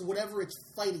itself to whatever it's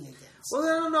fighting against. Well,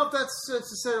 I don't know if that's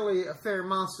necessarily a fair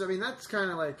monster. That's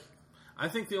kind of like. I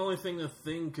think the only thing the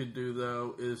Thing could do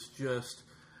though is just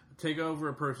take over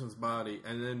a person's body,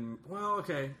 and then,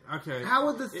 okay. How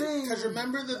would the Thing? Because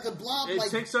remember that the Blob,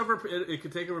 takes over. It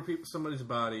could take over somebody's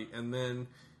body, and then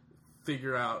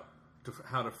figure out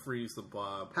how to freeze the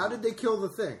Blob. How did they kill the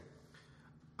Thing?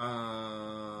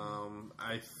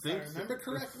 I think. If I remember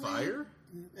correctly, fire.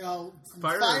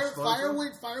 Fire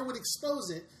would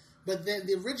expose it, but then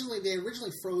they originally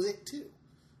froze it too.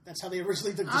 That's how they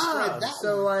originally described that.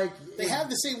 So one. They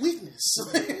have the same weakness.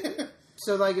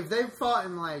 So if they fought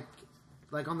in like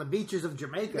on the beaches of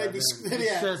Jamaica, it's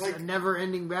just a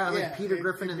never-ending battle, like Peter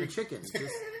Griffin and the chicken.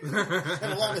 And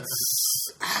a lot of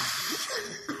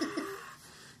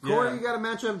Corey, you got to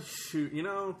match him. Shoot,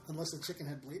 unless the chicken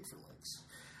had blade for legs.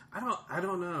 I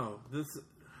don't know.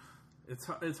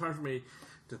 It's hard for me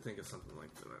to think of something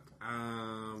like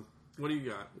that. What do you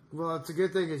got? Well, it's a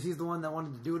good thing because he's the one that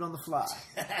wanted to do it on the fly.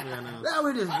 Yeah, no. That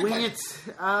would just wing it.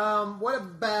 What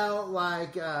about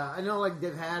I know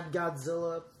they've had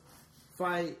Godzilla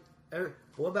fight.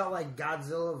 What about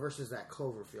Godzilla versus that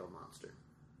Cloverfield monster?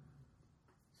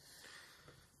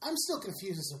 I'm still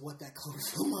confused as to what that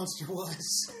Cloverfield monster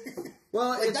was.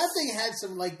 Well, that thing had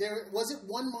some was it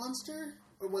one monster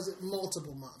or was it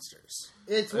multiple monsters?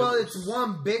 It's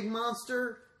one big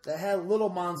monster that had little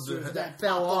monsters that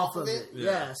fell off of it.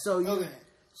 Yeah. So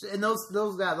and those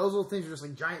little things are just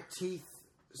like giant teeth,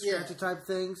 scratchy type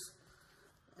things.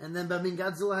 And then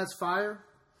Godzilla has fire.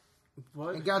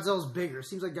 What? And Godzilla's bigger. It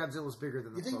seems like Godzilla's bigger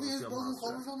than the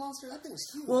Cloverfield monster. That thing was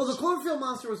huge. Well, the Cloverfield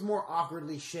monster was more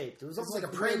awkwardly shaped. It was almost like a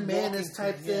praying mantis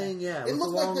type thing. Yeah, it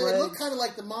looked kind of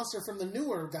like the monster from the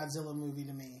newer Godzilla movie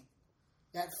to me.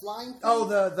 That flying thing. Oh,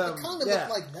 it kind of looked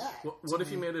like that. What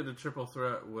if you made it a triple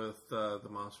threat with the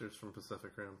monsters from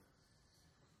Pacific Rim?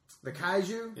 The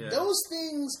kaiju? Yeah. Those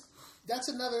things. That's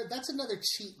another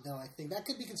cheat, though. I think that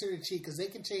could be considered a cheat because they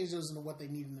can change those into what they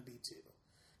need them to be too.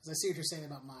 Because I see what you're saying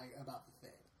about the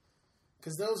Thing.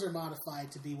 Because those are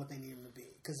modified to be what they need them to be.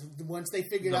 Because once they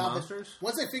figured monsters?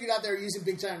 out they were using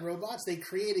big giant robots, they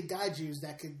created gaijus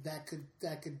that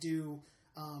could do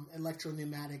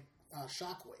electropneumatic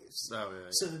shockwaves,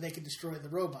 so that they could destroy the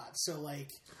robots. So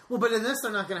but in this,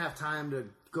 they're not going to have time to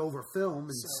go over film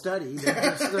and study.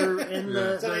 They're in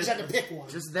the. So they just have to pick one.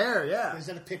 Just there, yeah. They just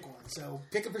have to pick one. So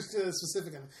pick a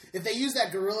specific one. If they use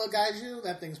that gorilla gaiju,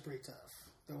 that thing's pretty tough.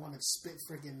 The one that spit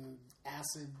freaking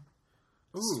acid.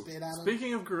 Ooh, spit at him.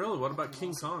 Speaking of gorilla, what about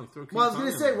King Kong? Throw King I was Kong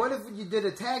going to say, what if you did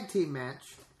a tag team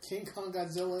match? King Kong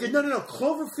Godzilla. No.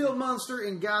 Cloverfield Monster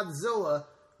and Godzilla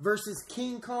versus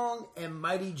King Kong and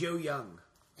Mighty Joe Young.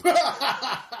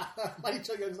 Mighty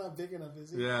Joe Young's not big enough,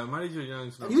 is he? Yeah, Mighty Joe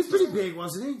Young's not. He was pretty big,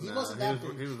 wasn't he? He wasn't that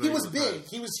big. He was big.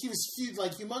 He was huge,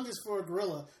 like humongous for a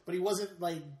gorilla, but he wasn't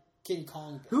like King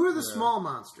Kong big. Who are the small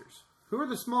monsters? Who are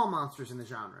the small monsters in the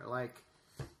genre? Like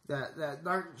that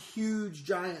aren't huge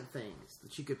giant things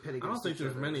that you could pit against. I don't think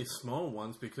there's many small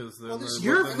ones because there's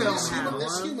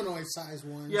humanoid sized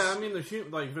ones. Yeah, I mean there's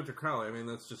like Victor Crowley. I mean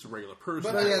that's just a regular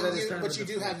person. But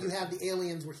you have the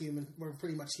aliens were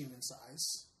pretty much human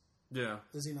size. Yeah,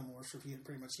 the xenomorphs were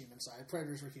pretty much human size.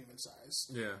 Predators were human size.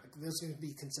 Yeah, those can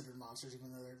be considered monsters,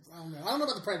 even though they're. I don't know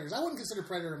about the predators. I wouldn't consider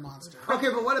Predator a monster. Okay,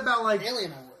 but what about like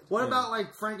Alien? I would. What about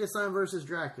like Frankenstein versus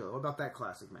Dracula? What about that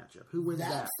classic matchup? Who wins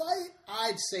that fight?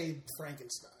 I'd say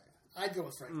Frankenstein. I'd go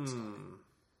with Frankenstein.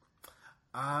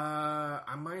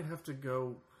 I might have to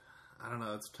go. I don't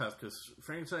know. It's tough because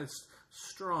Frankenstein's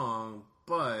strong,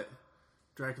 but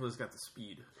Dracula's got the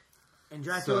speed, and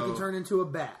Dracula can turn into a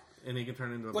bat. And he can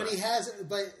turn into a bat. He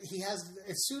has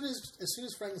as soon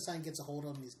as Frankenstein gets a hold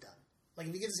of him, he's done. Like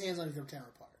if he gets his hands on him, he's gonna tear him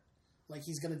apart. Like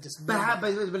he's gonna just. But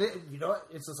you know what?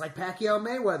 It's just like Pacquiao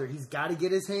Mayweather. He's got to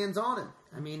get his hands on him.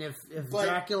 I mean, if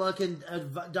Dracula can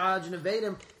dodge and evade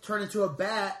him, turn into a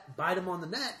bat, bite him on the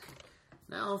neck.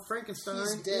 Now Frankenstein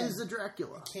is the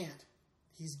Dracula. He can't.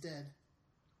 He's dead.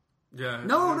 Yeah.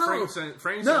 No.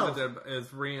 Frankenstein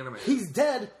is reanimated. He's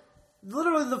dead.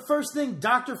 Literally, the first thing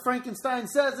Dr. Frankenstein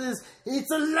says is, "It's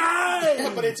alive!"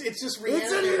 Yeah, but it's just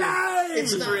reanimated. It's alive!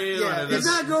 It's not, it's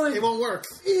not going... It won't work.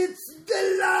 It's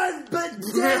alive, but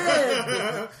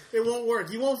dead! It won't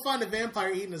work. You won't find a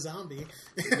vampire eating a zombie.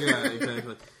 Yeah,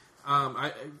 exactly. Some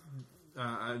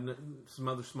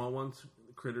other small ones,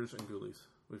 Critters and Ghoulies.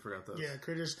 We forgot those. Yeah,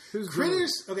 Critters. Who's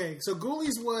Critters? Okay, so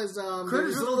Ghoulies was...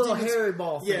 Critters was a little hairy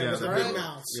ball thing. Yeah, with a big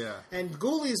mouth. Yeah. And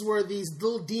Ghoulies were these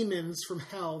little demons from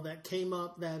hell that came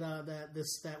up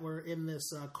that were in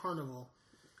this carnival.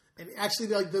 And actually,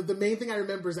 like the main thing I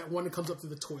remember is that one that comes up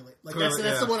through the toilet. Like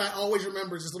that's the one I always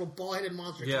remember is this little ball-headed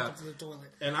monster that comes up through the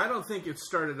toilet. And I don't think they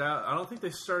started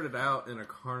out in a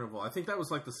carnival. I think that was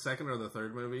like the second or the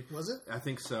third movie. Was it? I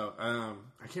think so. I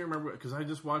can't remember because I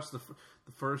just watched the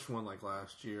first one like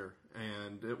last year,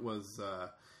 and it was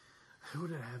who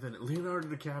did it have in it? Leonardo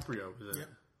DiCaprio was in it.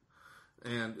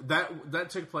 And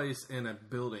that took place in a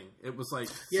building. It was like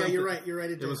you're right.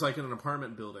 It was like in an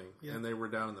apartment building, and they were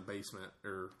down in the basement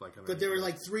or like. But there were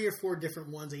like 3 or 4 different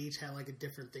ones. They each had like a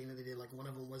different thing that they did. Like one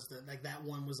of them was that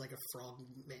one was like a frog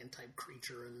man type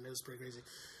creature, and it was pretty crazy.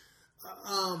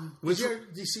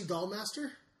 Did you see Dollmaster?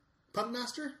 Puppet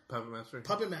Master.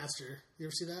 You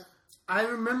ever see that? I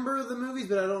remember the movies,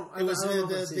 but I don't. It was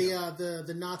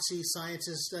the Nazi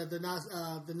scientists.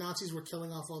 The Nazis were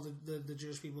killing off all the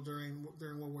Jewish people during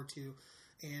World War II,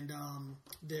 and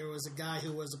there was a guy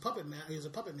who was a puppet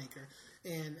maker,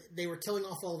 and they were killing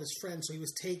off all of his friends. So he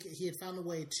had found a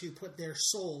way to put their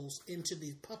souls into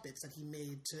these puppets that he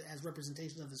made as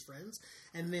representations of his friends,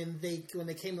 and then when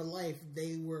they came to life,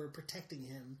 they were protecting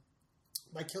him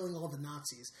by killing all the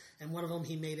Nazis. And one of them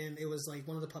he made it was like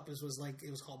one of the puppets was like,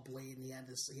 it was called Blade, and he had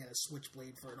a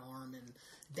switchblade for an arm and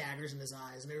daggers in his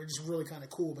eyes, and they were just really kind of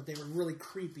cool, but they were really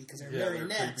creepy because they're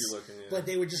marionettes. But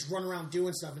they would just run around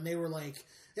doing stuff, and they were like,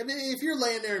 I mean, if you're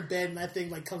laying there in bed and that thing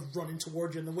like comes running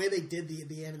towards you, and the way they did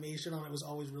the animation on it was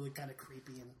always really kind of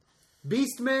creepy. And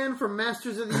Beastman from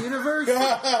Masters of the Universe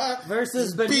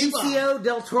versus Benicio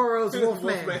del Toro's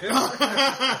Wolfman.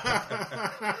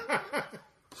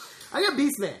 I got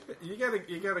Beastman. You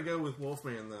gotta go with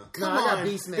Wolfman though. Come on, I got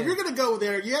Beastman. If you're gonna go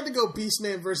there, you have to go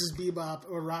Beastman versus Bebop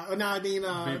or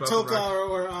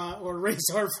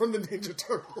Razor from the Ninja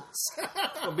Turtles.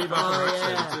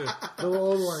 The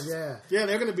old one, yeah,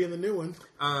 they're gonna be in the new one.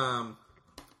 I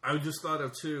just thought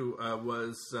of too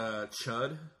was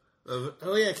Chud.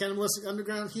 Cannibalistic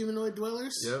Underground Humanoid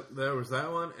Dwellers. Yep, there was that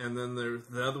one, and then there's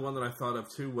the other one that I thought of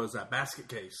too was that Basket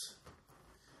Case.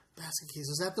 Basket Case.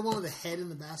 Was that the one with the head in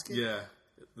the basket? Yeah.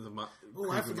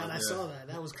 I forgot I saw that.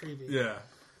 That was creepy. Yeah.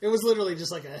 It was literally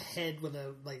just like a head with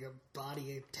a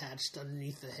body attached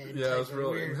underneath the head. Yeah, it was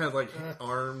really. It had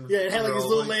arms. Yeah, it had his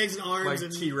little legs and arms, like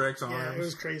and T-Rex arms. Yeah, it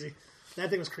was crazy. That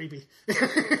thing was creepy.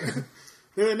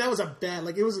 And that was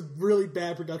it was a really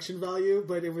bad production value,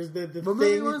 but it was the what thing.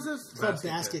 Movie was this? Called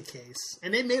Basket Case.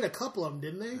 And they made a couple of them,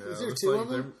 didn't they? Yeah, was there two of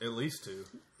them? At least two.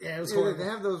 Yeah, it was Yeah, horrible. they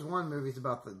have those one movies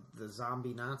about the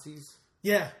zombie Nazis.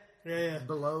 Yeah.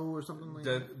 Below or something like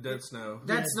that. Dead Snow.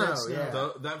 Dead Snow, yeah.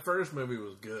 That first movie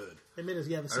was good. They made us,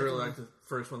 the I second really one. liked the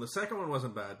first one. The second one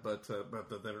wasn't bad, but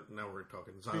now we're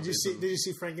talking zombies. Did you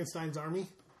see Frankenstein's Army?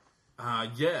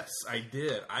 Yes, I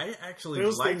did. I actually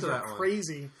Those liked things that are one.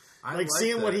 crazy. I like liked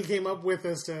seeing what that. he came up with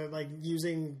as to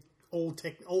using old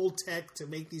tech to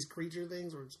make these creature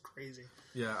things was crazy.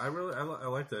 Yeah, I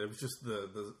like that. It was just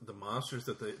the monsters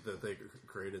that they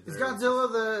created there. Is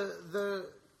Godzilla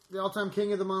the all-time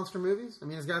king of the monster movies? I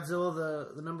mean, is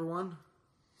Godzilla the number one?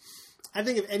 I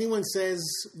think if anyone says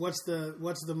what's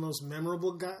the most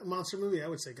memorable monster movie, I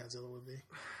would say Godzilla would be.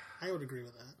 I would agree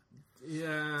with that.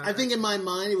 Yeah, I think in my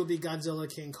mind it would be Godzilla,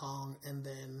 King Kong, and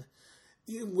then,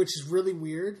 which is really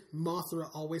weird, Mothra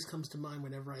always comes to mind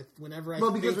whenever I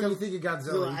Well, because when you think of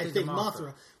Godzilla, I you think of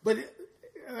Mothra. But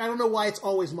I don't know why it's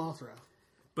always Mothra.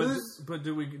 But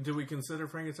do we consider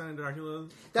Frankenstein and Dracula?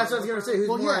 That's what I was going to say. Who's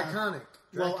more iconic,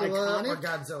 Well, Dracula iconic? or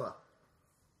Godzilla?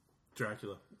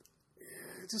 Dracula.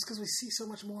 Just because we see so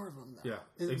much more of them, though.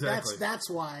 Yeah, exactly. That's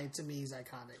why, to me, he's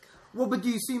iconic. Well, but do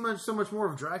you see so much more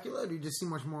of Dracula, or do you just see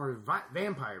much more of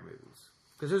vampire movies?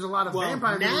 Because there's a lot of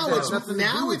vampire movies.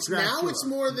 Now it's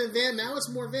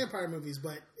more vampire movies.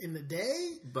 But in the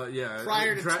day,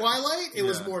 prior to Twilight, it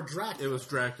was more Dracula. It was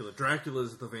Dracula.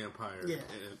 Dracula's the vampire. Yeah.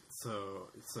 And so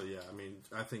yeah. I mean,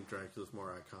 I think Dracula's more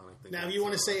iconic than now, if you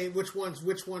want to say which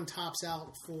one tops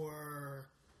out for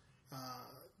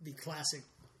the classic,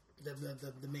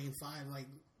 the main five, like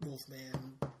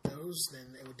Wolfman,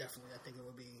 then it would definitely. I think it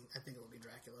would be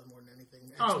Dracula more than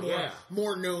anything.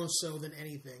 More known so than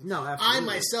anything. No, absolutely.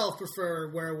 I myself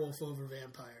prefer werewolf over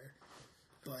vampire,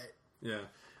 but yeah.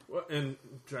 Well, and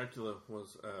Dracula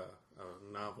was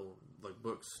a novel, like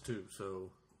books too.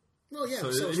 So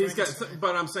he's got.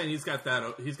 But I'm saying he's got that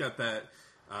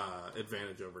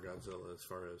advantage over Godzilla as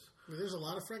far as. There's a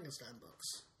lot of Frankenstein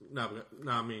books. No,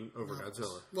 I mean over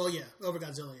Godzilla. Well, yeah, over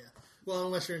Godzilla, yeah. Well,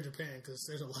 unless you're in Japan, because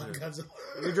there's a lot of Godzilla.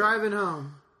 You're driving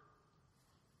home.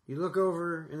 You look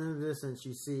over in the distance.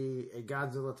 You see a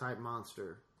Godzilla-type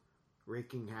monster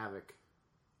wreaking havoc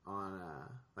on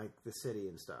the city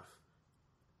and stuff.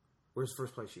 Where's the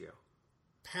first place you go?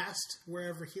 Past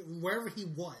wherever he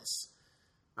was.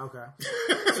 Okay.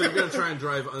 So you're gonna try and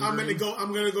drive under. I'm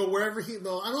gonna go wherever he.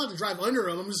 No, I don't have to drive under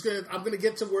him. I'm gonna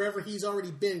get to wherever he's already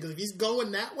been. Because if he's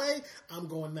going that way, I'm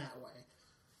going that way.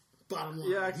 Bottom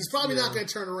line. Yeah, he's probably not going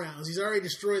to turn around. He's already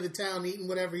destroyed the town, eating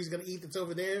whatever he's going to eat that's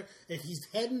over there. If he's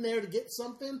heading there to get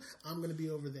something, I'm going to be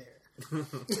over there.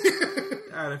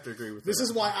 I'd have to agree with that. This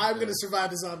is why I'm going to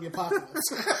survive the zombie apocalypse.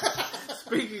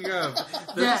 Speaking of...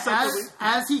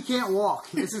 as he can't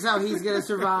walk, this is how he's going to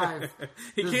survive.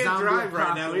 He can't drive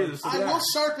right now either. So I will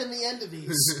sharpen the end of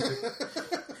these.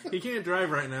 He can't drive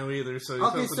right now either. So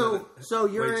okay, so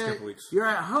you're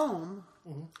at home,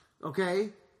 okay?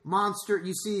 Monster,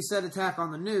 you see set attack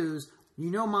on the news.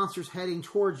 You know monster's heading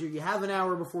towards you. You have an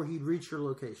hour before he'd reach your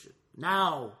location.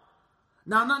 Now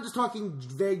I'm not just talking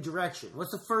vague direction. What's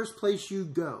the first place you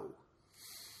go?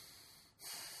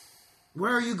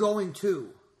 Where are you going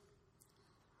to?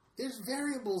 There's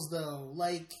variables though,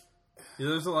 like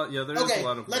there's a lot. Yeah, there's a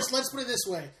lot of. Let's put it this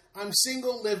way. I'm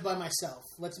single, live by myself.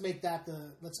 Let's make that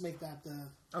the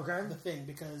thing,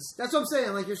 because that's what I'm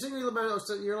saying. Like, you're single, live by yourself.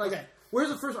 So you're like, okay. Where's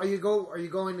the first? Are you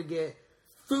going to get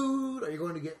food? Are you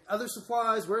going to get other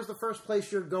supplies? Where's the first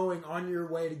place you're going on your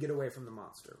way to get away from the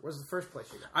monster? Where's the first place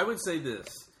you go? I would say this: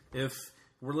 if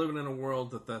we're living in a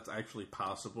world that's actually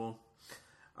possible,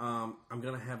 I'm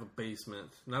gonna have a basement,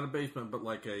 not a basement, but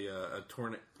like a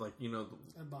tornado, like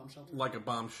a bomb shelter, like a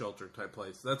bomb shelter type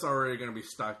place. That's already gonna be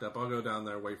stocked up. I'll go down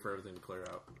there, wait for everything to clear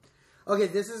out. Okay,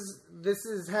 this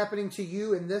is happening to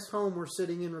you in this home we're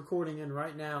sitting in recording in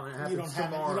right now, and it happens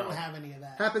tomorrow. You don't have any of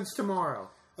that. Happens tomorrow.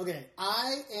 Okay,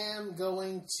 I am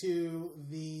going to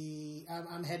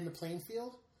I'm heading to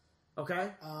Plainfield. Okay.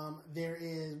 There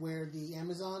is where the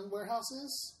Amazon warehouse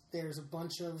is. There's a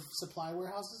bunch of supply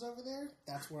warehouses over there.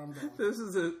 That's where I'm going.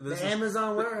 The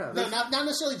Amazon warehouse. No, not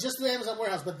necessarily just the Amazon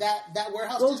warehouse, but that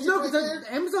warehouse. Well, no, because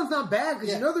Amazon's not bad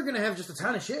because they're going to have just a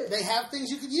ton of shit. They have things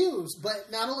you could use, but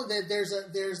not only that.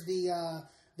 There's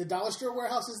the dollar store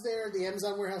warehouse is there, the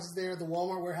Amazon warehouse is there, the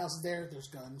Walmart warehouse is there. There's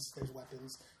guns, there's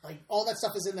weapons, like all that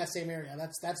stuff is in that same area.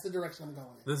 That's the direction I'm going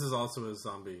in. This is also a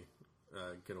zombie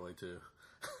getaway too.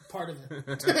 part of it.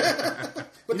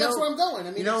 But that's where I'm going. I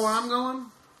mean, you know where I'm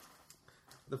going?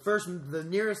 The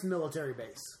nearest military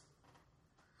base.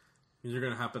 You're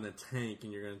going to hop in a tank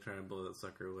and you're going to try and blow that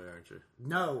sucker away, aren't you?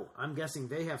 No, I'm guessing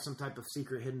they have some type of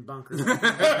secret hidden bunker.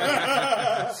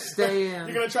 Stay in.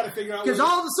 You're going to try to figure out... Because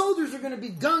all the soldiers are going to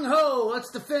be gung-ho. Let's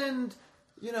defend,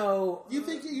 You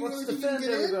think you really think you can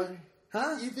get in?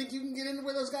 Huh? You think you can get in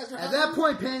where those guys are At that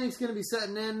point, panic's going to be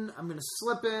setting in. I'm going to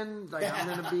slip in. I'm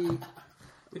going to be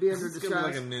under disguise. It's going to be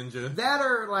like a ninja. That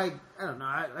or, I don't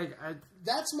know.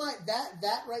 That's my...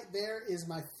 That right there is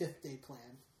my 5th day plan.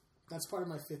 That's part of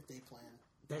my 5th day plan.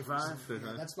 Day 5?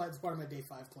 Yeah, that's part of my day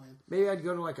 5 plan. Maybe I'd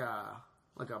go to like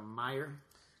a Meyer.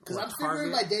 Because I'm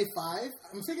figuring by day 5,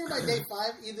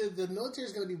 either the military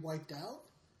is going to be wiped out,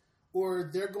 or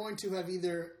they're going to have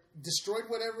either destroyed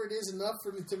whatever it is enough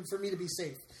for me to be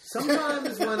safe.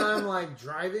 Sometimes when I'm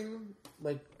driving,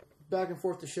 back and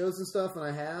forth to shows and stuff, and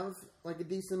I have a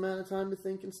decent amount of time to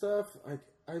think and stuff,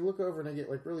 I look over and I get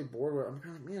really bored. Where I'm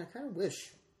kind of man, I kind of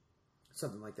wish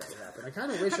something like that would happen. I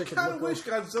kind of wish I could. I kind of wish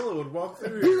Godzilla would walk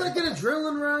through. Be like in a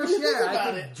drilling rush. Yeah,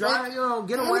 I could drive.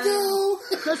 Get away.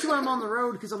 Especially when I'm on the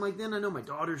road, because I'm then I know my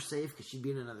daughter's safe because she'd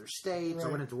be in another state, so I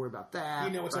wouldn't have to worry about that.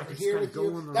 You know what's over here with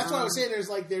you. That's why I was saying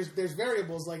there's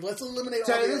variables. Let's eliminate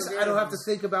all these variables. I don't have to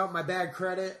think about my bad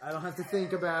credit. I don't have to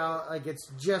think about it's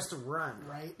just run.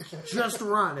 Right. Just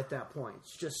run at that point.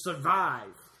 It's just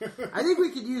survive. I think we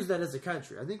could use that as a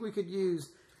country. I think we could use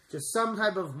just some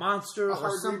type of monster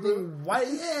or something.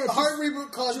 A hard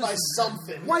reboot caused by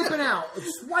something. Wiping out.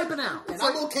 It's wiping out. And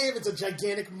I'm okay if it's a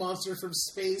gigantic monster from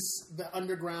space, the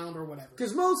underground, or whatever.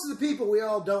 Because most of the people we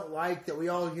all don't like, that we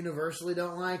all universally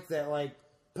don't like, that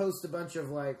post a bunch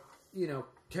of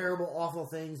terrible, awful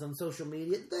things on social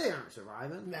media, they aren't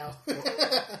surviving. No.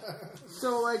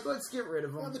 So let's get rid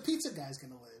of them. Well, the pizza guy's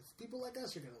going to live. People like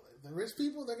us are going to live. The rich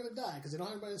people, they're going to die because they don't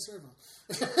have anybody to serve them.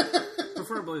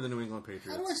 Preferably the New England Patriots.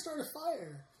 How do I start a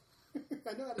fire?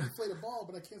 I know how to inflate a ball,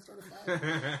 but I can't start a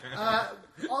fire.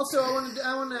 Also, I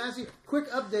wanted to ask you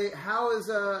quick update. How's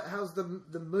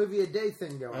the movie a day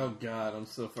thing going? Oh God, I'm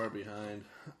so far behind.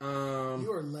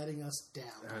 You are letting us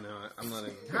down. I know. I'm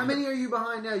letting. How many are you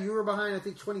behind now? You were behind, I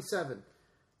think, 27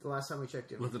 the last time we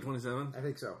checked in. Was it 27? I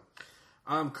think so.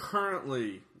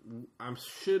 Currently, I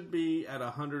should be at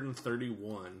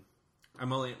 131.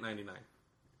 I'm only at 99.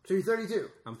 So you're 32.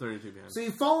 I'm 32 behind. So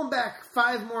you've fallen back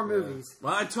 5 more movies.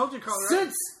 Well, I told you Colorado.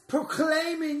 Since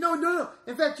proclaiming... No.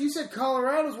 In fact, you said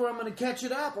Colorado's where I'm going to catch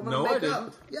it up. I'm going to make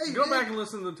up. Didn't. Yeah, you Go did. back and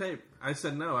listen to the tape. I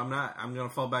said no, I'm not. I'm going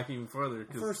to fall back even further.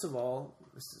 First of all,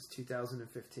 this is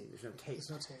 2015. There's no tape. There's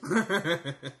no tape.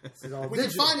 This is all we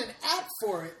digital. can find an app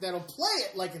for it that'll play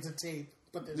it like it's a tape,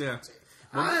 but there's no tape.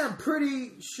 I am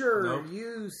pretty sure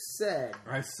you said.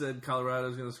 I said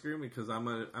Colorado's going to screw me because I'm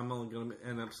only going to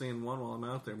end up seeing one while I'm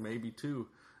out there, maybe 2.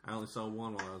 I only saw 1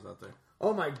 while I was out there.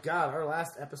 Oh my God! Our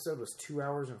last episode was 2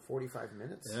 hours and 45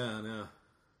 minutes. Yeah, I know.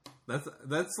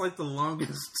 That's like the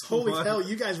longest. Holy hell!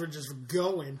 You guys were just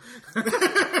going.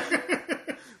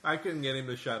 I couldn't get him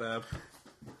to shut up.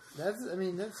 That's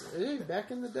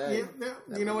back in the day.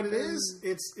 Yeah, you know what it is?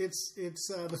 It's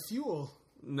the fuel.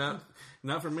 Not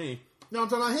for me. No, I'm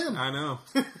talking about him. I know.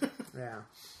 Yeah.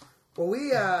 Well,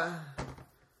 we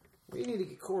need to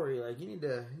get Corey. You need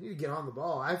to get on the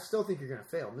ball. I still think you're going to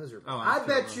fail miserably. Oh, I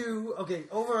bet you. Okay,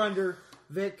 over under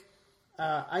Vic.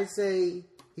 I say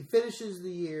he finishes the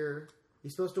year.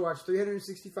 He's supposed to watch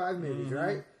 365 movies,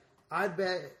 right? I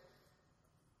bet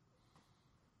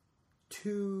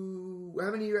 2.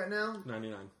 How many are you at now?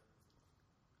 99.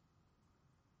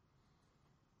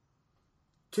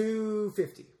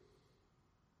 250.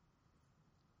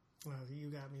 Well, you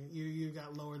got me. You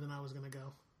got lower than I was going to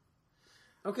go.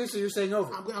 Okay, so you're saying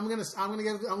over. I'm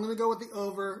gonna go with the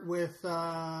over with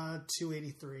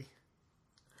 283.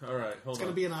 All right, hold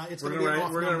on.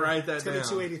 We're gonna write that it's down. It's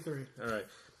gonna be 283. All right.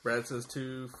 Brad says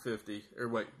 250. Or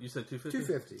wait, you said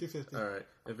 250? 250. All right.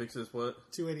 And Vic says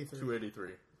what? 283. 283.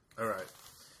 All right.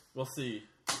 We'll see.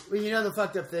 Well, the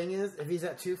fucked up thing is, if he's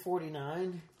at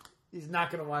 249, he's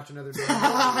not going to watch another day.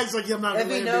 He's like, yeah, I'm not if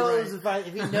he knows,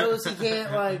 if he knows he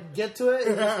can't get to it,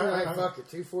 he's like, fuck it,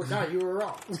 249. No, you were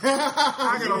wrong.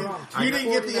 You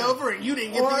didn't get the over it. You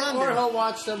didn't get the under. Or he'll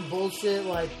watch some bullshit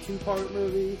 2-part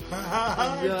movie.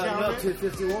 And no,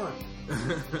 251.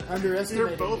 Underestimated.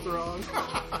 You're both wrong.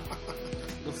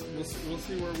 We'll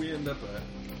see where we end up at.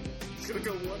 It's gonna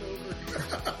go 1 over.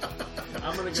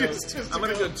 I'm gonna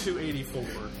go 284.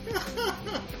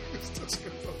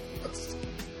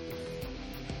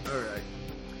 All right.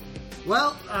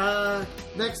 Well,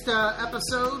 next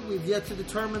episode, we've yet to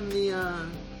determine the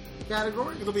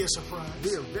category. It'll be a surprise.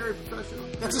 Be a very professional.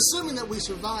 That's assuming that we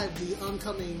survive the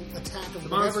oncoming attack of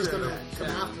whatever's going to come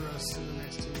after us in the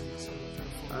next 2 weeks.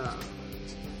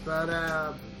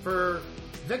 But for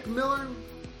Vic Miller,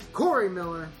 Corey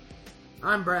Miller,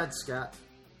 I'm Brad Scott.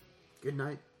 Good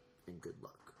night and good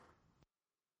luck.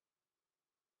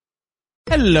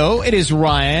 Hello, it is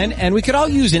Ryan, and we could all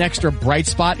use an extra bright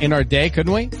spot in our day,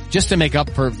 couldn't we? Just to make up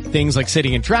for things like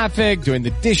sitting in traffic, doing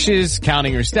the dishes,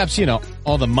 counting your steps, you know,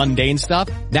 all the mundane stuff.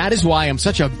 That is why I'm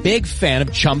such a big fan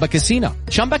of Chumba Casino.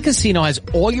 Chumba Casino has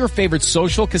all your favorite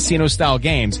social casino-style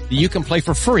games that you can play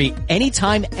for free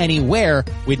anytime, anywhere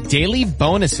with daily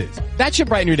bonuses. That should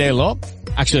brighten your day a little.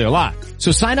 Actually, a lot.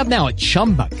 So sign up now at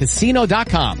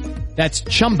ChumbaCasino.com. That's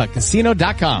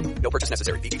ChumbaCasino.com. No purchase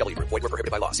necessary. VGW Group. Void where prohibited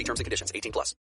by law. See terms and conditions. 18+.